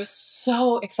so I was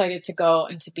so excited to go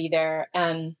and to be there.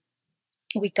 And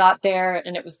we got there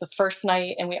and it was the first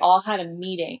night and we all had a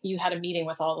meeting. You had a meeting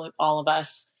with all of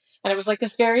us. And it was like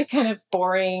this very kind of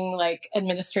boring, like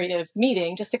administrative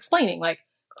meeting, just explaining like,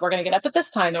 we're going to get up at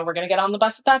this time and we're going to get on the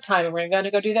bus at that time and we're going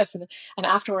to go do this. And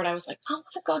afterward I was like, I want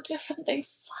to go do something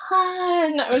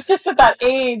fun. I was just at that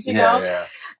age, you know? Yeah.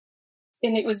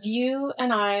 And it was you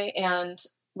and I and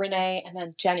Renee and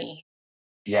then Jenny.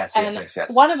 Yes.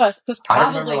 One of us was probably I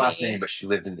don't remember her last name, but she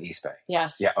lived in the East Bay.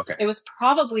 Yes. Yeah, okay. It was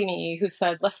probably me who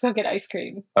said, let's go get ice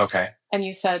cream. Okay. And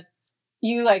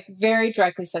you like very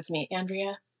directly said to me,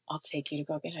 Andrea, I'll take you to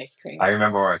go get ice cream. I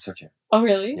remember where I took you. Oh,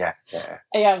 really? Yeah.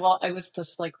 Yeah, well, it was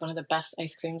just like one of the best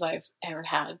ice creams I've ever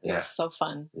had. It was so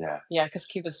fun. Yeah. Yeah, because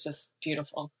Cuba's just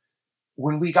beautiful.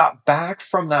 When we got back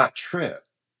from that trip,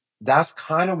 that's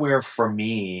kind of where, for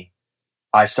me,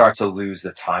 I start to lose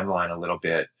the timeline a little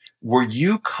bit. Were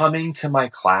you coming to my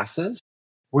classes?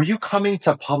 Were you coming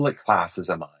to public classes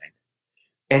of mine?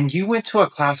 And you went to a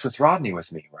class with Rodney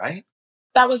with me, right?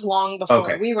 That was long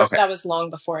before. Okay. That was long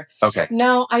before. Okay.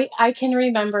 No, I can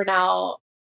remember now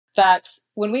that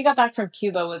when we got back from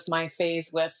Cuba was my phase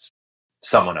with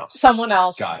someone else.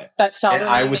 Got it. That shall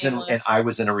remain nameless. And I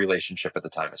was in a relationship at the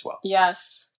time as well.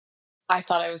 Yes. I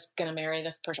thought I was going to marry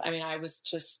this person. I mean, it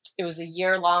was a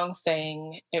year-long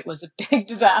thing. It was a big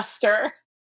disaster.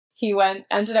 He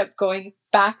ended up going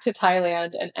back to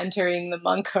Thailand and entering the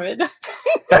monkhood.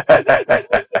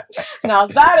 Now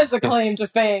that is a claim to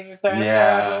fame, if there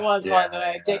ever was Yeah, one.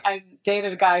 That yeah. I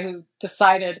dated a guy who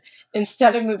decided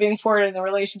instead of moving forward in the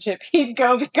relationship, he'd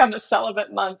go become a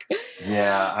celibate monk.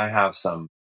 Yeah, I have some.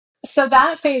 So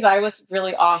that phase, I was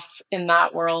really off in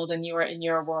that world, and you were in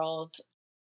your world.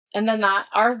 And then that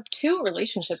our two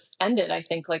relationships ended, I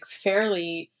think, like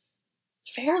fairly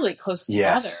close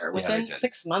Yes. together Yeah, they within did.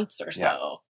 6 months or Yeah.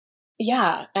 so.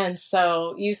 Yeah. And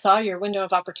so you saw your window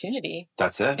of opportunity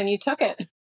That's it. and you took it.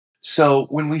 So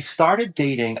when we started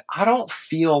dating, I don't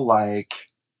feel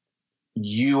like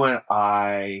you and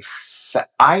I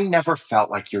never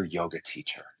felt like your yoga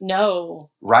teacher,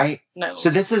 No, right? no. So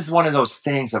this is one of those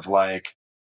things of like,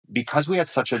 because we had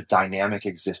such a dynamic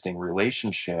existing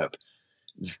relationship,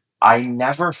 I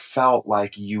never felt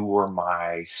like you were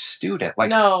my student. Like,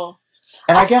 No.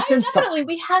 and I guess I in definitely,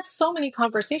 we had so many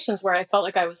conversations where I felt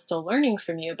like I was still learning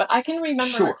from you, but I can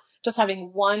remember Sure. just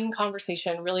having one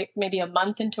conversation, really maybe a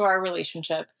month into our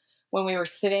relationship, when we were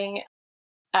sitting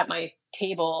at my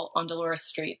table on Dolores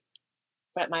Street,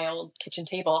 at my old kitchen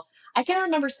table. I can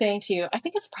remember saying to you, I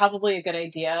think it's probably a good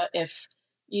idea if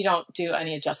you don't do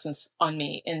any adjustments on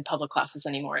me in public classes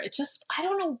anymore. It just, I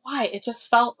don't know why. It just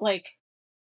felt like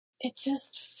it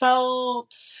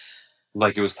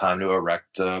was time to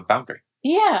erect a boundary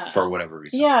yeah. for whatever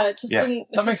reason. Yeah, it just Yeah, didn't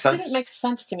that it makes just sense. didn't make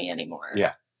sense to me anymore.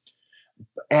 Yeah.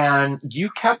 And you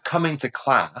kept coming to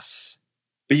class,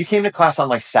 but you came to class on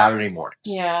like Saturday mornings.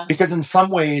 Yeah. Because in some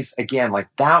ways, again, like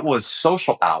that was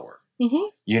social hour. Mm-hmm.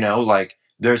 You know, like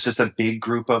there's just a big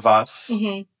group of us.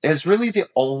 Mm-hmm. It's really the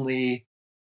only.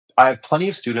 I have plenty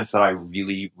of students that I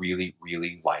really, really,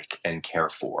 really like and care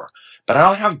for, but I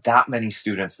don't have that many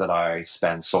students that I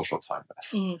spend social time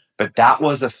with. Mm-hmm. But that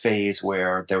was a phase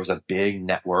where there was a big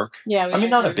network. Yeah, I mean,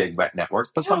 not a big network,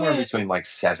 but somewhere yeah. between like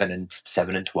 7 and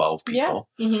 12 people.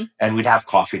 Yeah. Mm-hmm. And we'd have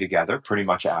coffee together pretty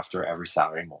much after every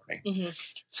Saturday morning. Mm-hmm.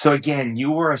 So again,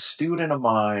 you were a student of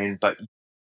mine,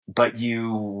 but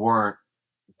you weren't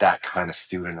that kind of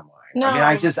student of mine. No.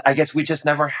 I mean, I guess we just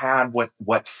never had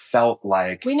what felt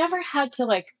like. We never had to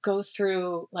like go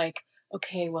through like,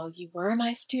 okay, well, you were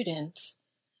my student,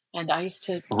 and I used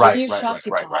to give you shakti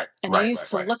pot, and you used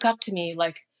to look up to me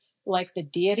like the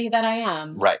deity that I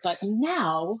am. Right. But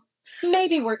now,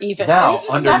 maybe we're even. Now,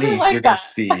 underneath, like you're going to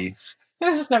see. It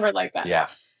was just never like that. Yeah.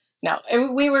 No,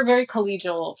 we were very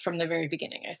collegial from the very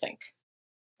beginning, I think.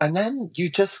 And then you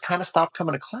just kind of stopped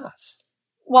coming to class.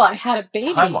 Well, I had a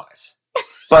baby. Time-wise.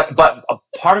 But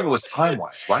part of it was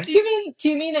time-wise, right? Do you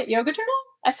mean at Yoga Journal?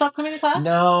 I stopped coming to class?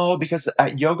 No, because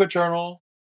at Yoga Journal...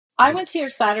 I went to your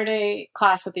Saturday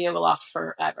class at the Yoga Loft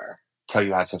forever. Till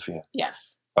you had Sophia?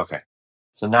 Yes. Okay.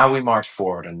 So now we march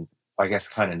forward, and I guess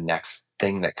kind of next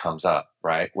thing that comes up,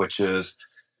 right? Which is,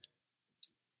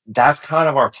 that's kind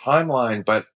of our timeline,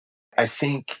 but I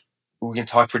think we can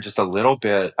talk for just a little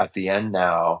bit at the end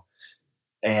now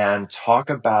and talk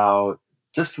about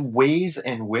just ways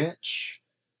in which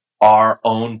our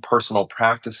own personal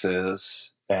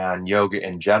practices and yoga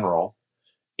in general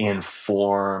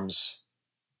informs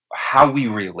how we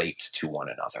relate to one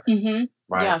another. Mm-hmm.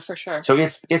 Right? Yeah, for sure. So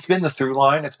it's been the through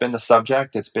line, it's been the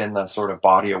subject, it's been the sort of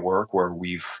body of work where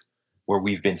we've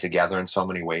been together in so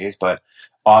many ways. But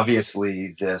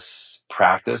obviously this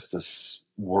practice, this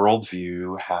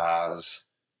worldview has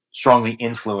strongly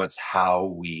influenced how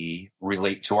we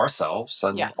relate to ourselves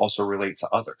and also relate to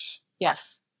others.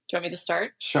 Yes. Do you want me to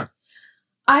start? Sure.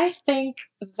 I think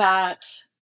that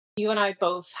you and I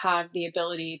both have the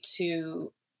ability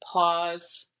to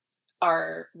pause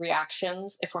our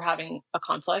reactions if we're having a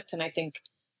conflict. And I think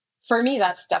for me,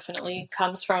 that's definitely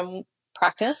comes from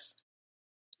practice.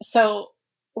 So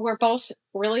we're both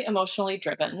really emotionally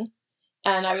driven.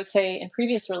 And I would say in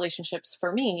previous relationships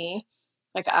for me,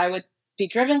 like I would be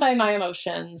driven by my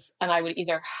emotions and I would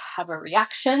either have a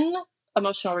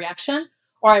emotional reaction,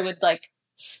 or I would like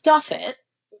stuff it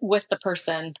with the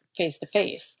person face to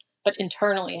face, but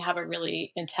internally have a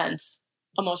really intense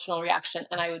emotional reaction.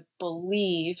 And I would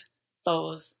believe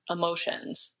those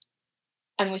emotions.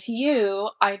 And with you,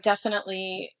 I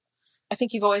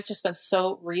think you've always just been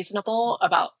so reasonable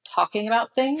about talking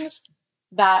about things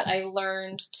that I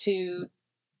learned to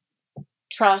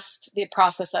trust the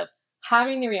process of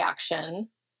having the reaction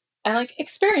and like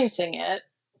experiencing it,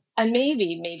 and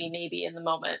maybe in the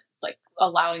moment, like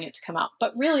allowing it to come out,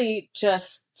 but really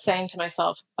just saying to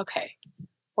myself, okay,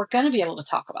 we're going to be able to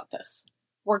talk about this.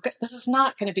 This is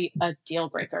not going to be a deal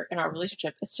breaker in our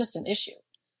relationship. It's just an issue.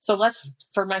 So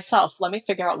for myself, let me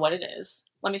figure out what it is.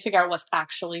 Let me figure out what's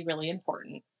actually really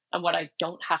important and what I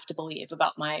don't have to believe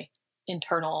about my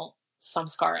internal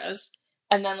samskaras.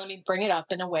 And then let me bring it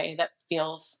up in a way that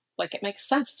feels like it makes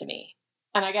sense to me.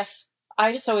 And I guess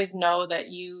I just always know that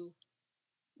you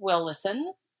will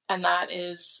listen. And that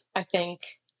is, I think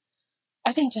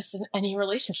just in any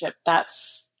relationship,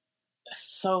 that's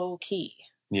so key.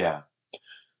 Yeah.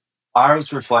 I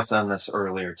was reflecting on this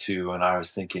earlier too, and I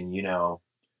was thinking,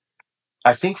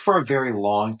 I think for a very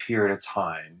long period of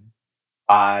time,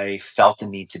 I felt the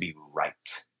need to be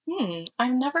right.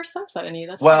 I've never sensed that in you.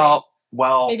 That's Well, funny.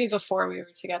 well, Maybe before we were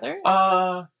together?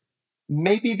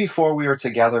 maybe before we were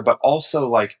together, but also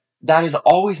like that is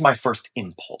always my first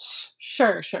impulse.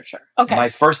 Sure. Okay. My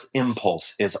first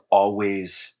impulse is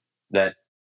always that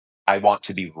I want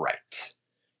to be right.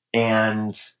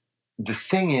 And the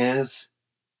thing is,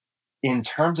 in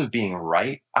terms of being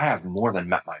right, I have more than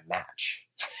met my match.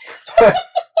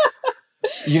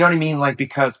 You know what I mean? Like,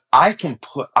 because I can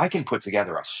put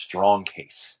together a strong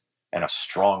case and a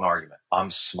strong argument.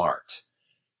 I'm smart.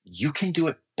 You can do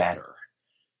it better.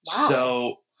 Wow.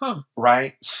 So,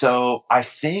 right? So I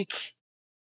think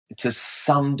to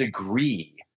some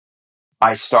degree,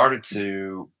 I started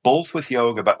to, both with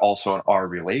yoga, but also in our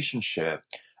relationship,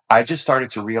 I just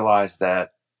started to realize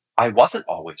that I wasn't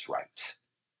always right.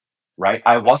 Right?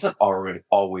 I wasn't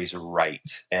always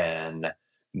right in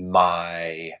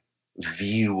my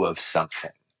view of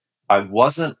something. I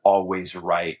wasn't always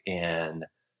right in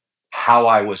how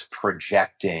I was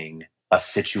projecting a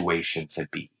situation to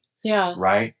be. Yeah.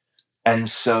 Right? And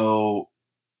so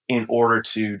in order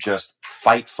to just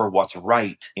fight for what's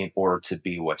right in order to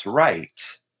be what's right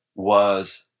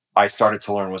was I started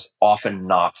to learn was often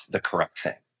not the correct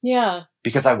thing. Yeah.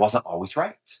 Because I wasn't always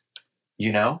right.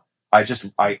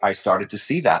 I started to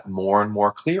see that more and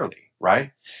more clearly.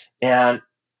 Right. And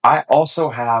I also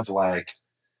have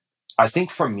I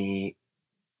think for me,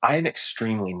 I am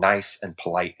extremely nice and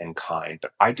polite and kind,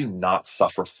 but I do not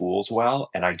suffer fools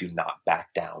well, and I do not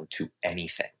back down to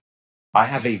anything. I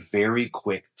have a very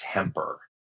quick temper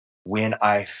when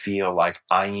I feel like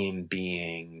I am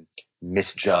being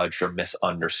misjudged or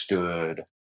misunderstood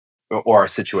or a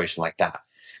situation like that.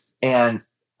 And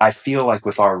I feel like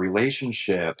with our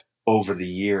relationship over the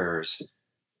years,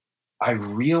 I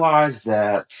realized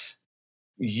that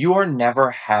you're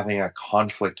never having a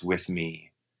conflict with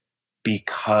me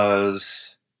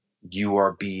because you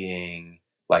are being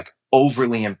like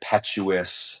overly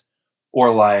impetuous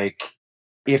or like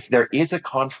if there is a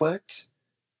conflict,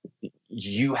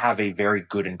 you have a very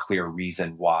good and clear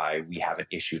reason why we have an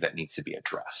issue that needs to be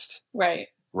addressed. Right.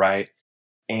 Right.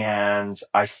 And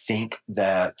I think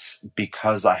that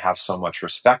because I have so much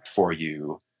respect for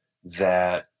you,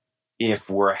 that if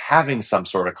we're having some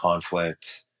sort of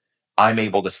conflict, I'm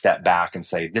able to step back and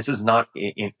say, this is not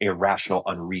an irrational,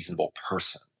 unreasonable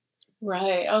person.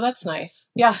 Right. Oh, that's nice.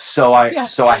 Yeah. So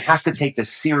I have to take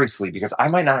this seriously because I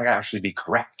might not actually be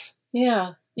correct.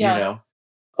 Yeah.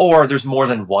 Or there's more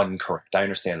than one correct. I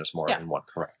understand there's more than one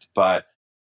correct, but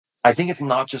I think it's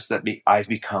not just that I've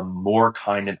become more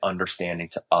kind and understanding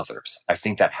to others. I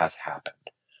think that has happened,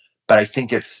 but I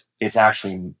think it's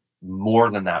actually more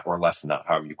than that or less than that,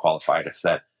 however you qualify it. It's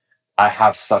that I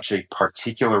have such a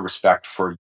particular respect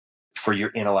for your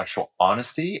intellectual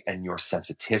honesty and your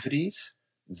sensitivities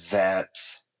that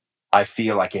I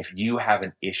feel like if you have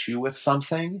an issue with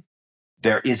something,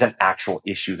 there is an actual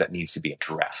issue that needs to be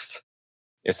addressed.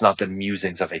 It's not the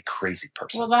musings of a crazy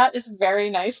person. Well, that is very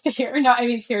nice to hear. No, I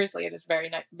mean, seriously, it is very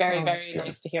nice, very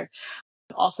nice to hear.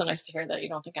 Also nice to hear that you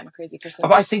don't think I'm a crazy person.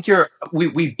 But I think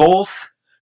we both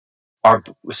are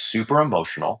super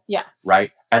emotional. Yeah.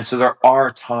 Right. And so there are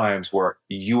times where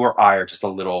you or I are just a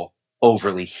little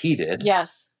overly heated.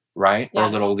 Yes. Right. Yes. Or a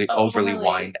little overly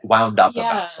wound up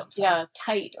about something. Yeah.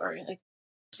 Tight or like.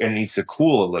 And it needs to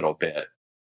cool a little bit.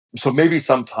 So maybe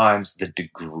sometimes the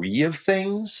degree of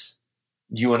things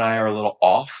you and I are a little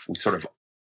off. We sort of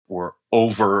or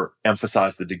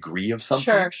overemphasize the degree of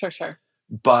something. Sure.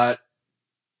 But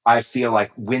I feel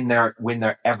like when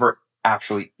there ever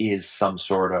actually is some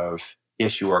sort of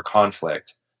issue or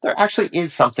conflict, there actually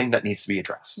is something that needs to be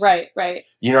addressed. Right.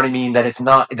 You know what I mean? That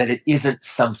it isn't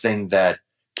something that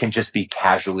can just be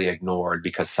casually ignored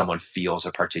because someone feels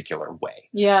a particular way.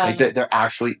 Yeah. Like there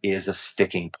actually is a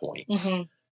sticking point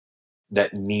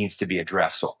that needs to be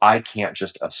addressed. So I can't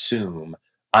just assume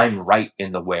I'm right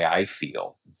in the way I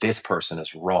feel. This person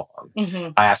is wrong.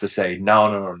 I have to say,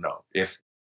 no. If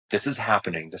this is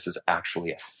happening, this is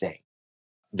actually a thing.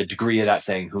 The degree of that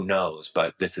thing, who knows?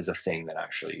 But this is a thing that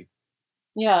actually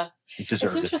deserves It's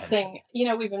interesting.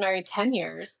 attention. We've been married 10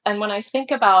 years. And when I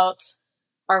think about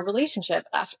our relationship,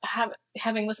 after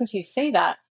having listened to you say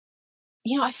that,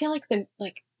 I feel like the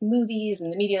movies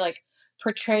and the media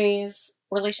portrays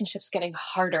relationships getting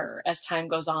harder as time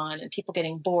goes on and people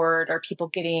getting bored or people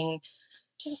getting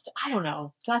just, I don't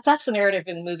know. That's the narrative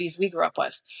in movies we grew up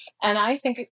with. And I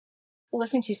think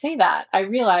listening to you say that, I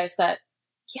realized that,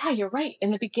 yeah, you're right.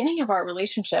 In the beginning of our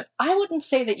relationship, I wouldn't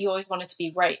say that you always wanted to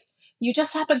be right. You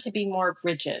just happened to be more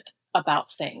rigid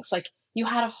about things. Like you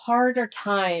had a harder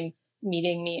time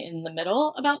meeting me in the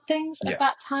middle about things at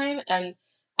that time. And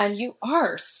you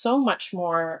are so much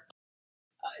more,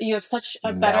 you have such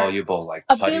a better malleable, like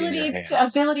putty in your hands.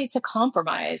 ability to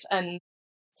compromise. And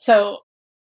so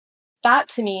that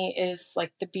to me is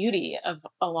like the beauty of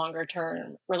a longer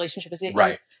term relationship, is that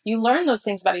Right. you learn those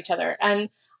things about each other. And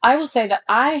I will say that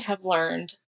I've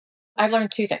learned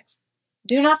two things.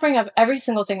 Do not bring up every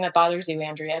single thing that bothers you,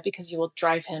 Andrea, because you will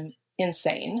drive him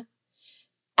insane.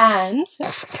 And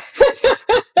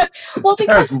well,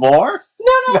 because there's more.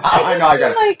 No, I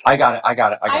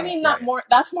got it. I mean, not more.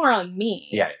 That's more on me.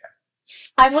 Yeah.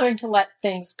 I've learned to let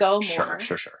things go more.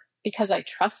 Sure. Because I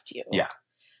trust you. Yeah.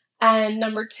 And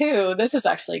number two, this is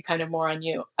actually kind of more on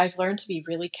you. I've learned to be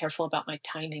really careful about my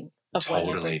timing of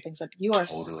when I bring things up. You are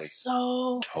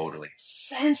so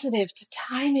sensitive to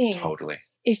timing. Totally.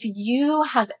 If you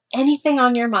have anything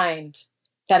on your mind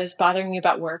that is bothering you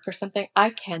about work or something,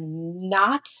 I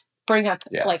cannot bring up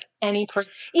like any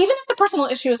person, even if the personal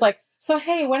issue is like, so,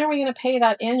 hey, when are we going to pay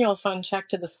that annual fund check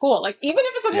to the school? Like, even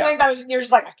if it's something like that, you're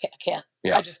just like, I can't.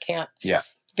 Yeah. I just can't. Yeah.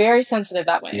 Very sensitive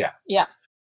that way. Yeah.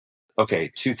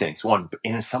 Okay, two things. One,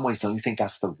 in some ways, don't you think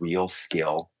that's the real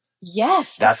skill?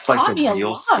 Yes. That's like the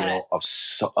real skill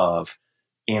of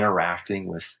interacting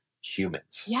with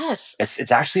humans. Yes.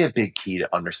 It's actually a big key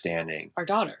to understanding our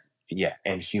daughter. Yeah,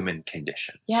 and human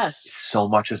condition. Yes. So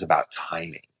much is about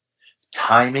timing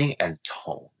and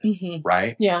tone,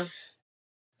 right? Yeah.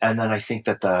 And then I think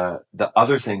that the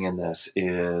other thing in this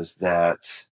is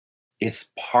that it's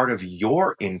part of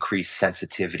your increased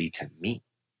sensitivity to me,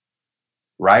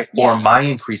 right? Yeah. Or my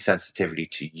increased sensitivity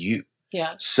to you.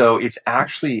 Yeah. So it's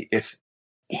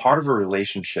part of a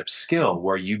relationship skill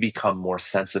where you become more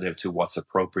sensitive to what's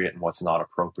appropriate and what's not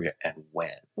appropriate and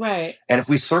when. Right. And if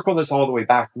we circle this all the way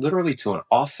back literally to an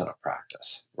asana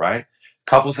practice, right?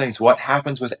 Couple things. What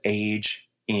happens with age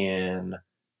in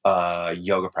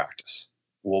yoga practice?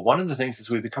 Well, one of the things is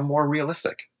we become more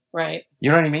realistic. Right.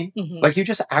 You know what I mean? Mm-hmm. Like you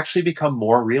just actually become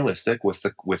more realistic with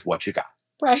what you got.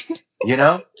 Right. You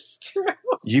know? It's true.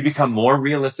 You become more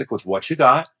realistic with what you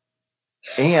got.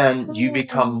 And you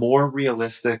become more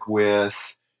realistic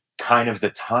with kind of the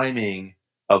timing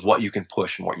of what you can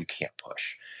push and what you can't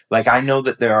push. Like I know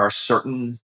that there are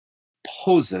certain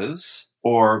poses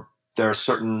or there are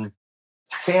certain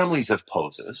families of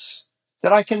poses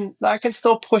that I can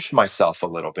still push myself a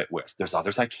little bit with. There's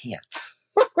others I can't.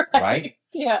 Right?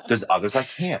 Yeah. There's others I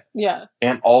can't. Yeah.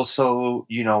 And also,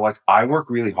 like I work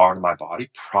really hard on my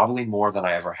body, probably more than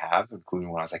I ever have,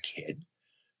 including when I was a kid.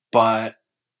 But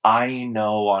I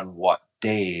know on what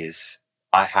days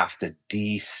I have to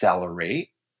decelerate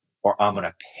or I'm going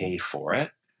to pay for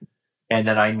it. And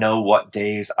then I know what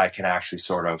days I can actually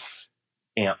sort of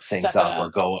amp things up or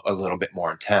go a little bit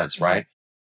more intense, right?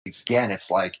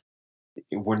 It's like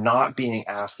we're not being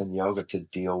asked in yoga to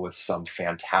deal with some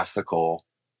fantastical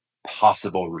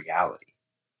possible reality.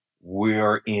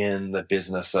 We're in the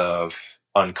business of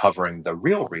uncovering the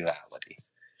real reality,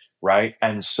 right?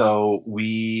 And so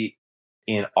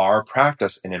in our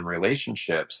practice and in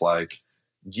relationships, like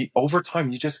over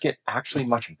time, you just get actually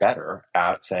much better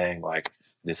at saying like,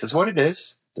 this is what it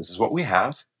is. This is what we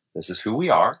have. This is who we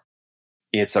are.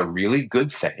 It's a really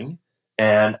good thing.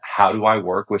 And how do I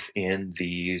work within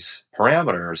these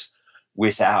parameters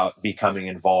without becoming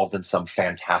involved in some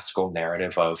fantastical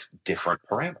narrative of different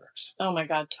parameters? Oh my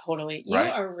God, totally. You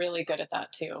are really good at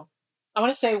that too. I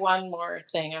want to say one more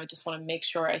thing. I just want to make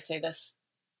sure I say this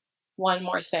one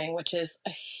more thing, which is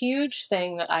a huge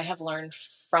thing that I have learned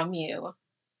from you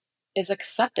is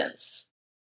acceptance.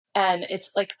 And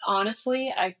it's like,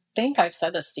 honestly, I think I've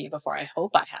said this to you before. I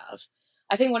hope I have.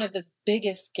 I think one of the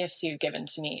biggest gifts you've given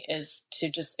to me is to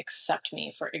just accept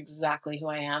me for exactly who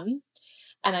I am.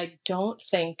 And I don't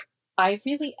think I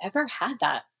really ever had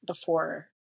that before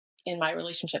in my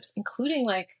relationships, including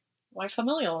like my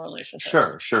familial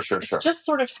relationships. Sure. It's just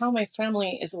sort of how my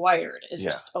family is wired. It's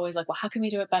just always like, well, how can we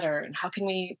do it better? And how can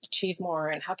we achieve more?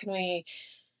 And how can we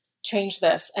change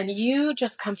this? And you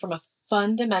just come from a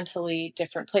fundamentally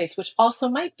different place, which also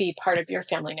might be part of your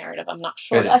family narrative. I'm not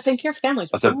sure. I think your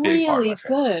family's really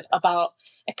good about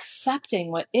accepting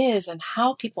what is and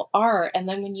how people are. And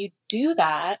then when you do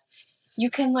that, you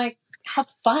can like have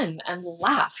fun and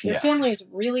laugh. Your family is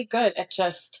really good at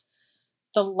just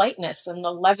the lightness and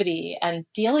the levity and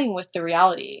dealing with the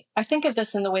reality. I think of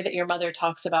this in the way that your mother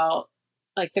talks about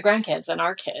like the grandkids and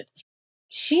our kid.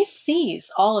 she sees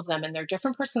all of them and their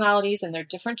different personalities and their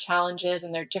different challenges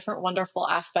and their different wonderful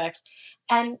aspects.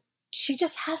 And she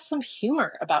just has some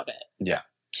humor about it. Yeah.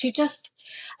 She just,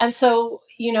 and so,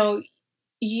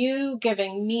 you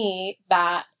giving me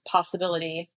that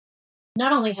possibility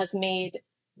not only has made,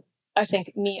 I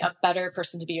think, me a better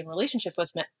person to be in relationship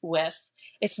with,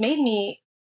 it's made me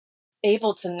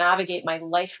able to navigate my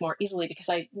life more easily because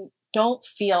I don't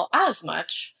feel as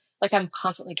much like I'm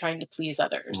constantly trying to please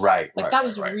others. Right. Like that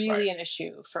was really an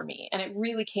issue for me. And it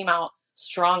really came out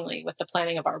strongly with the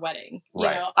planning of our wedding.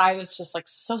 Right. I was just like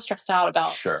so stressed out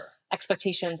about Sure.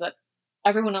 expectations that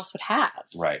everyone else would have.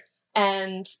 Right.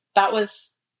 And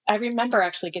I remember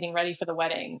actually getting ready for the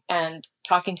wedding and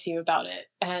talking to you about it.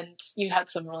 And you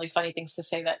had some really funny things to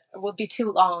say that would be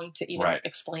too long to even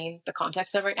explain the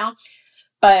context of right now.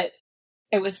 But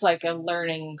it was like a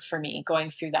learning for me going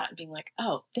through that and being like,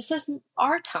 oh, this isn't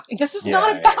our time. This is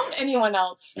not about anyone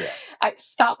else. Yeah. I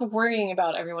stopped worrying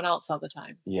about everyone else all the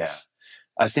time. Yeah.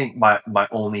 I think my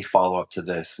only follow-up to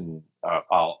this, and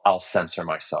I'll censor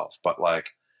myself, but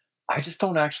like, I just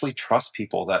don't actually trust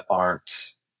people that aren't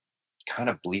kind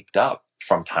of bleeped up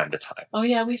from time to time. Oh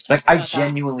yeah, we've talked about that. I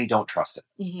genuinely don't trust it.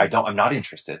 Mm-hmm. I'm not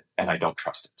interested, and I don't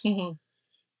trust it. Mm-hmm.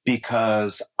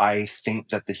 Because I think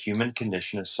that the human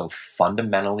condition is so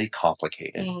fundamentally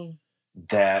complicated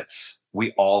that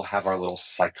we all have our little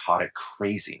psychotic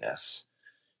craziness.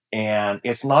 And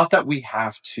it's not that we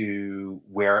have to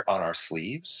wear it on our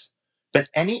sleeves, but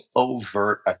any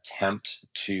overt attempt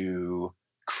to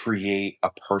create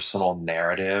a personal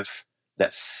narrative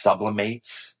that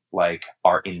sublimates like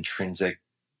our intrinsic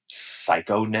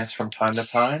psycho-ness from time to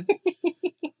time,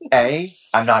 A,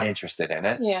 I'm not interested in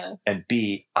it. Yeah. And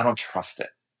B, I don't trust it.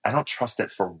 I don't trust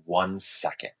it for 1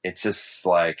 second. It's just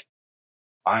like,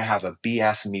 I have a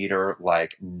BS meter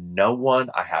like no one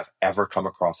I have ever come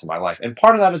across in my life. And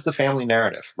part of that is the family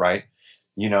narrative, right?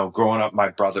 Growing up, my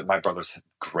brother's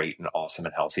great and awesome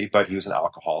and healthy, but he was an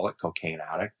alcoholic, cocaine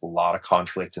addict, a lot of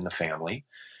conflict in the family.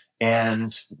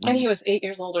 And he was 8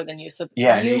 years older than you. So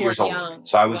yeah, you 8 were years older. young.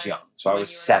 So I was young. So I was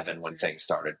 7 when things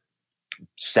started.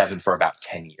 7 for about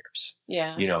 10 years.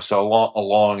 Yeah. So a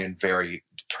long and very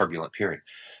turbulent period.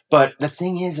 But the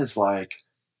thing is like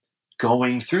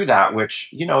going through that, which,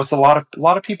 it's a lot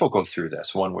of people go through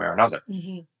this one way or another.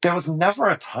 Mm-hmm. There was never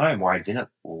a time where I didn't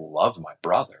love my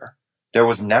brother. There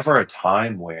was never a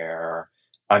time where,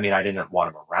 I didn't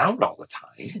want him around all the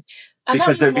time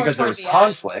because there was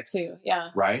conflict too. Yeah.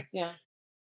 Right. Yeah.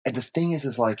 And the thing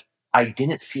is like, I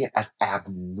didn't see it as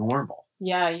abnormal.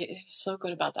 Yeah, you're so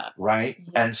good about that. Right?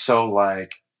 Mm-hmm. And so,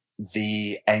 like,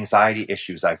 the anxiety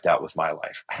issues I've dealt with my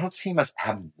life, I don't see them as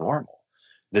abnormal.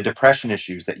 The depression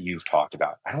issues that you've talked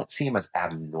about, I don't see them as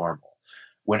abnormal.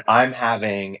 When I'm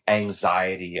having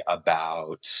anxiety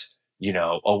about,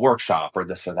 a workshop or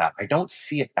this or that, I don't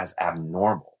see it as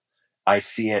abnormal. I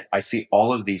see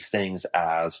all of these things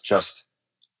as just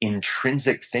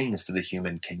intrinsic things to the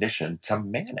human condition to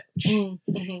manage.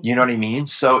 Mm-hmm. You know what I mean?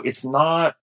 So it's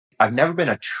not, I've never been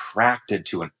attracted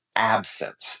to an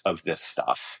absence of this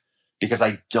stuff because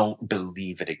I don't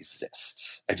believe it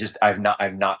exists. I've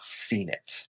not seen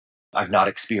it. I've not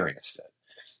experienced it.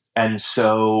 And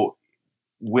so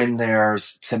when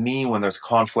there's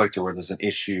conflict or where there's an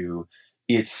issue,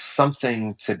 it's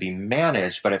something to be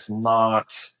managed, but it's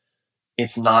not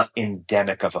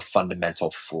endemic of a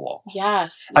fundamental flaw.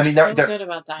 Yes. They're good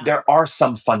about that. There are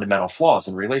some fundamental flaws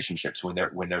in relationships when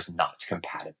there's not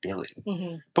compatibility.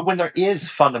 Mm-hmm. But when there is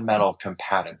fundamental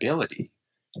compatibility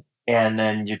and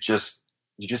then you just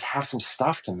have some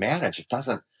stuff to manage,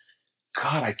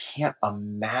 I can't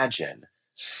imagine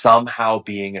somehow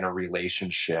being in a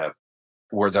relationship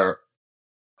where there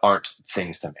aren't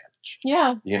things to manage.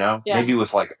 Yeah. Yeah. Maybe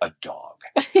with like a dog.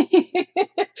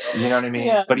 You know what I mean?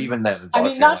 Yeah. But even then,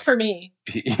 not for me.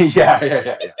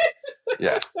 Yeah.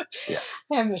 Yeah.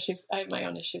 I have issues. I have my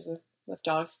own issues with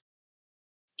dogs.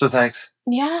 So thanks.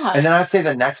 Yeah. And then I'd say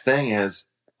the next thing is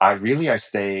I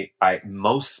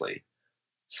mostly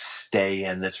stay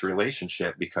in this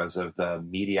relationship because of the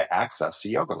media access to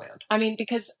Yogaland.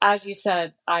 Because as you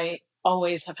said, I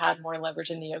always have had more leverage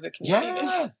in the yoga community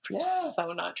than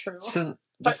so not true.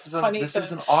 This is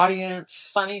an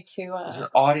audience. Funny to it's an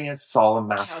audience. It's all a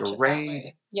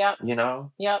masquerade. Yep.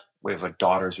 Yep. We have a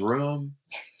daughter's room.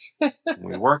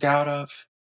 We work out of.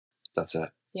 That's it.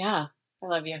 Yeah. I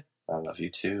love you. I love you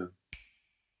too.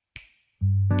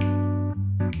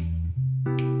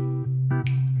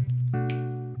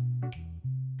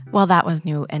 Well, that was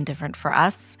new and different for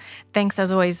us. Thanks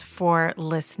as always for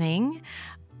listening.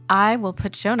 I will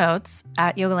put show notes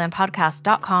at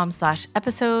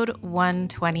yogalandpodcast.com/episode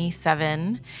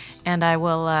 127, and I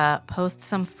will post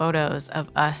some photos of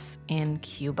us in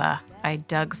Cuba. I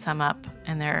dug some up,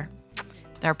 and they're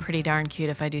pretty darn cute,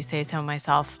 if I do say so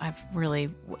myself. I've a really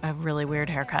weird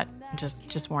haircut.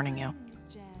 Just warning you.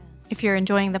 If you're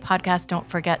enjoying the podcast, don't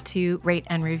forget to rate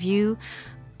and review.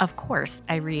 Of course,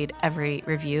 I read every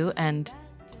review, and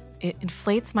it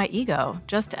inflates my ego,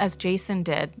 just as Jason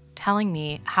did, telling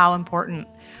me how important,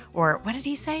 or what did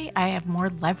he say? I have more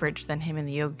leverage than him in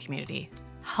the yoga community.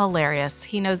 Hilarious.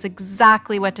 He knows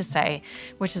exactly what to say,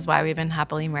 which is why we've been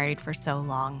happily married for so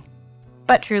long.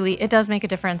 But truly, it does make a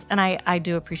difference, and I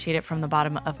do appreciate it from the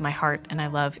bottom of my heart, and I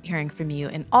love hearing from you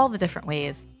in all the different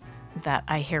ways that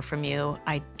I hear from you.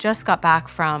 I just got back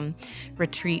from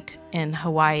retreat in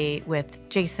Hawaii with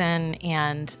Jason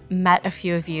and met a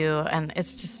few of you, and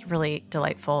it's just really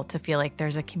delightful to feel like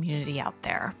there's a community out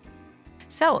there.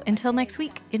 So until next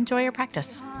week, enjoy your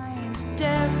practice.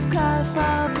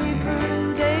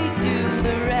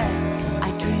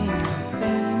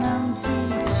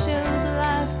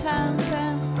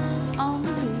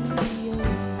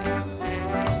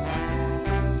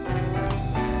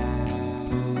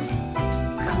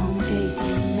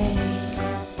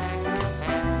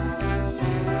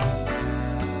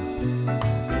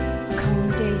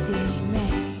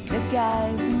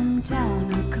 Guys in town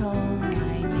who call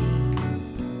my name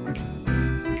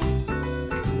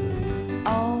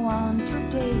all want to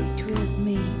date with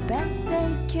me, bet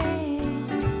they can.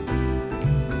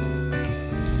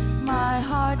 My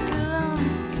heart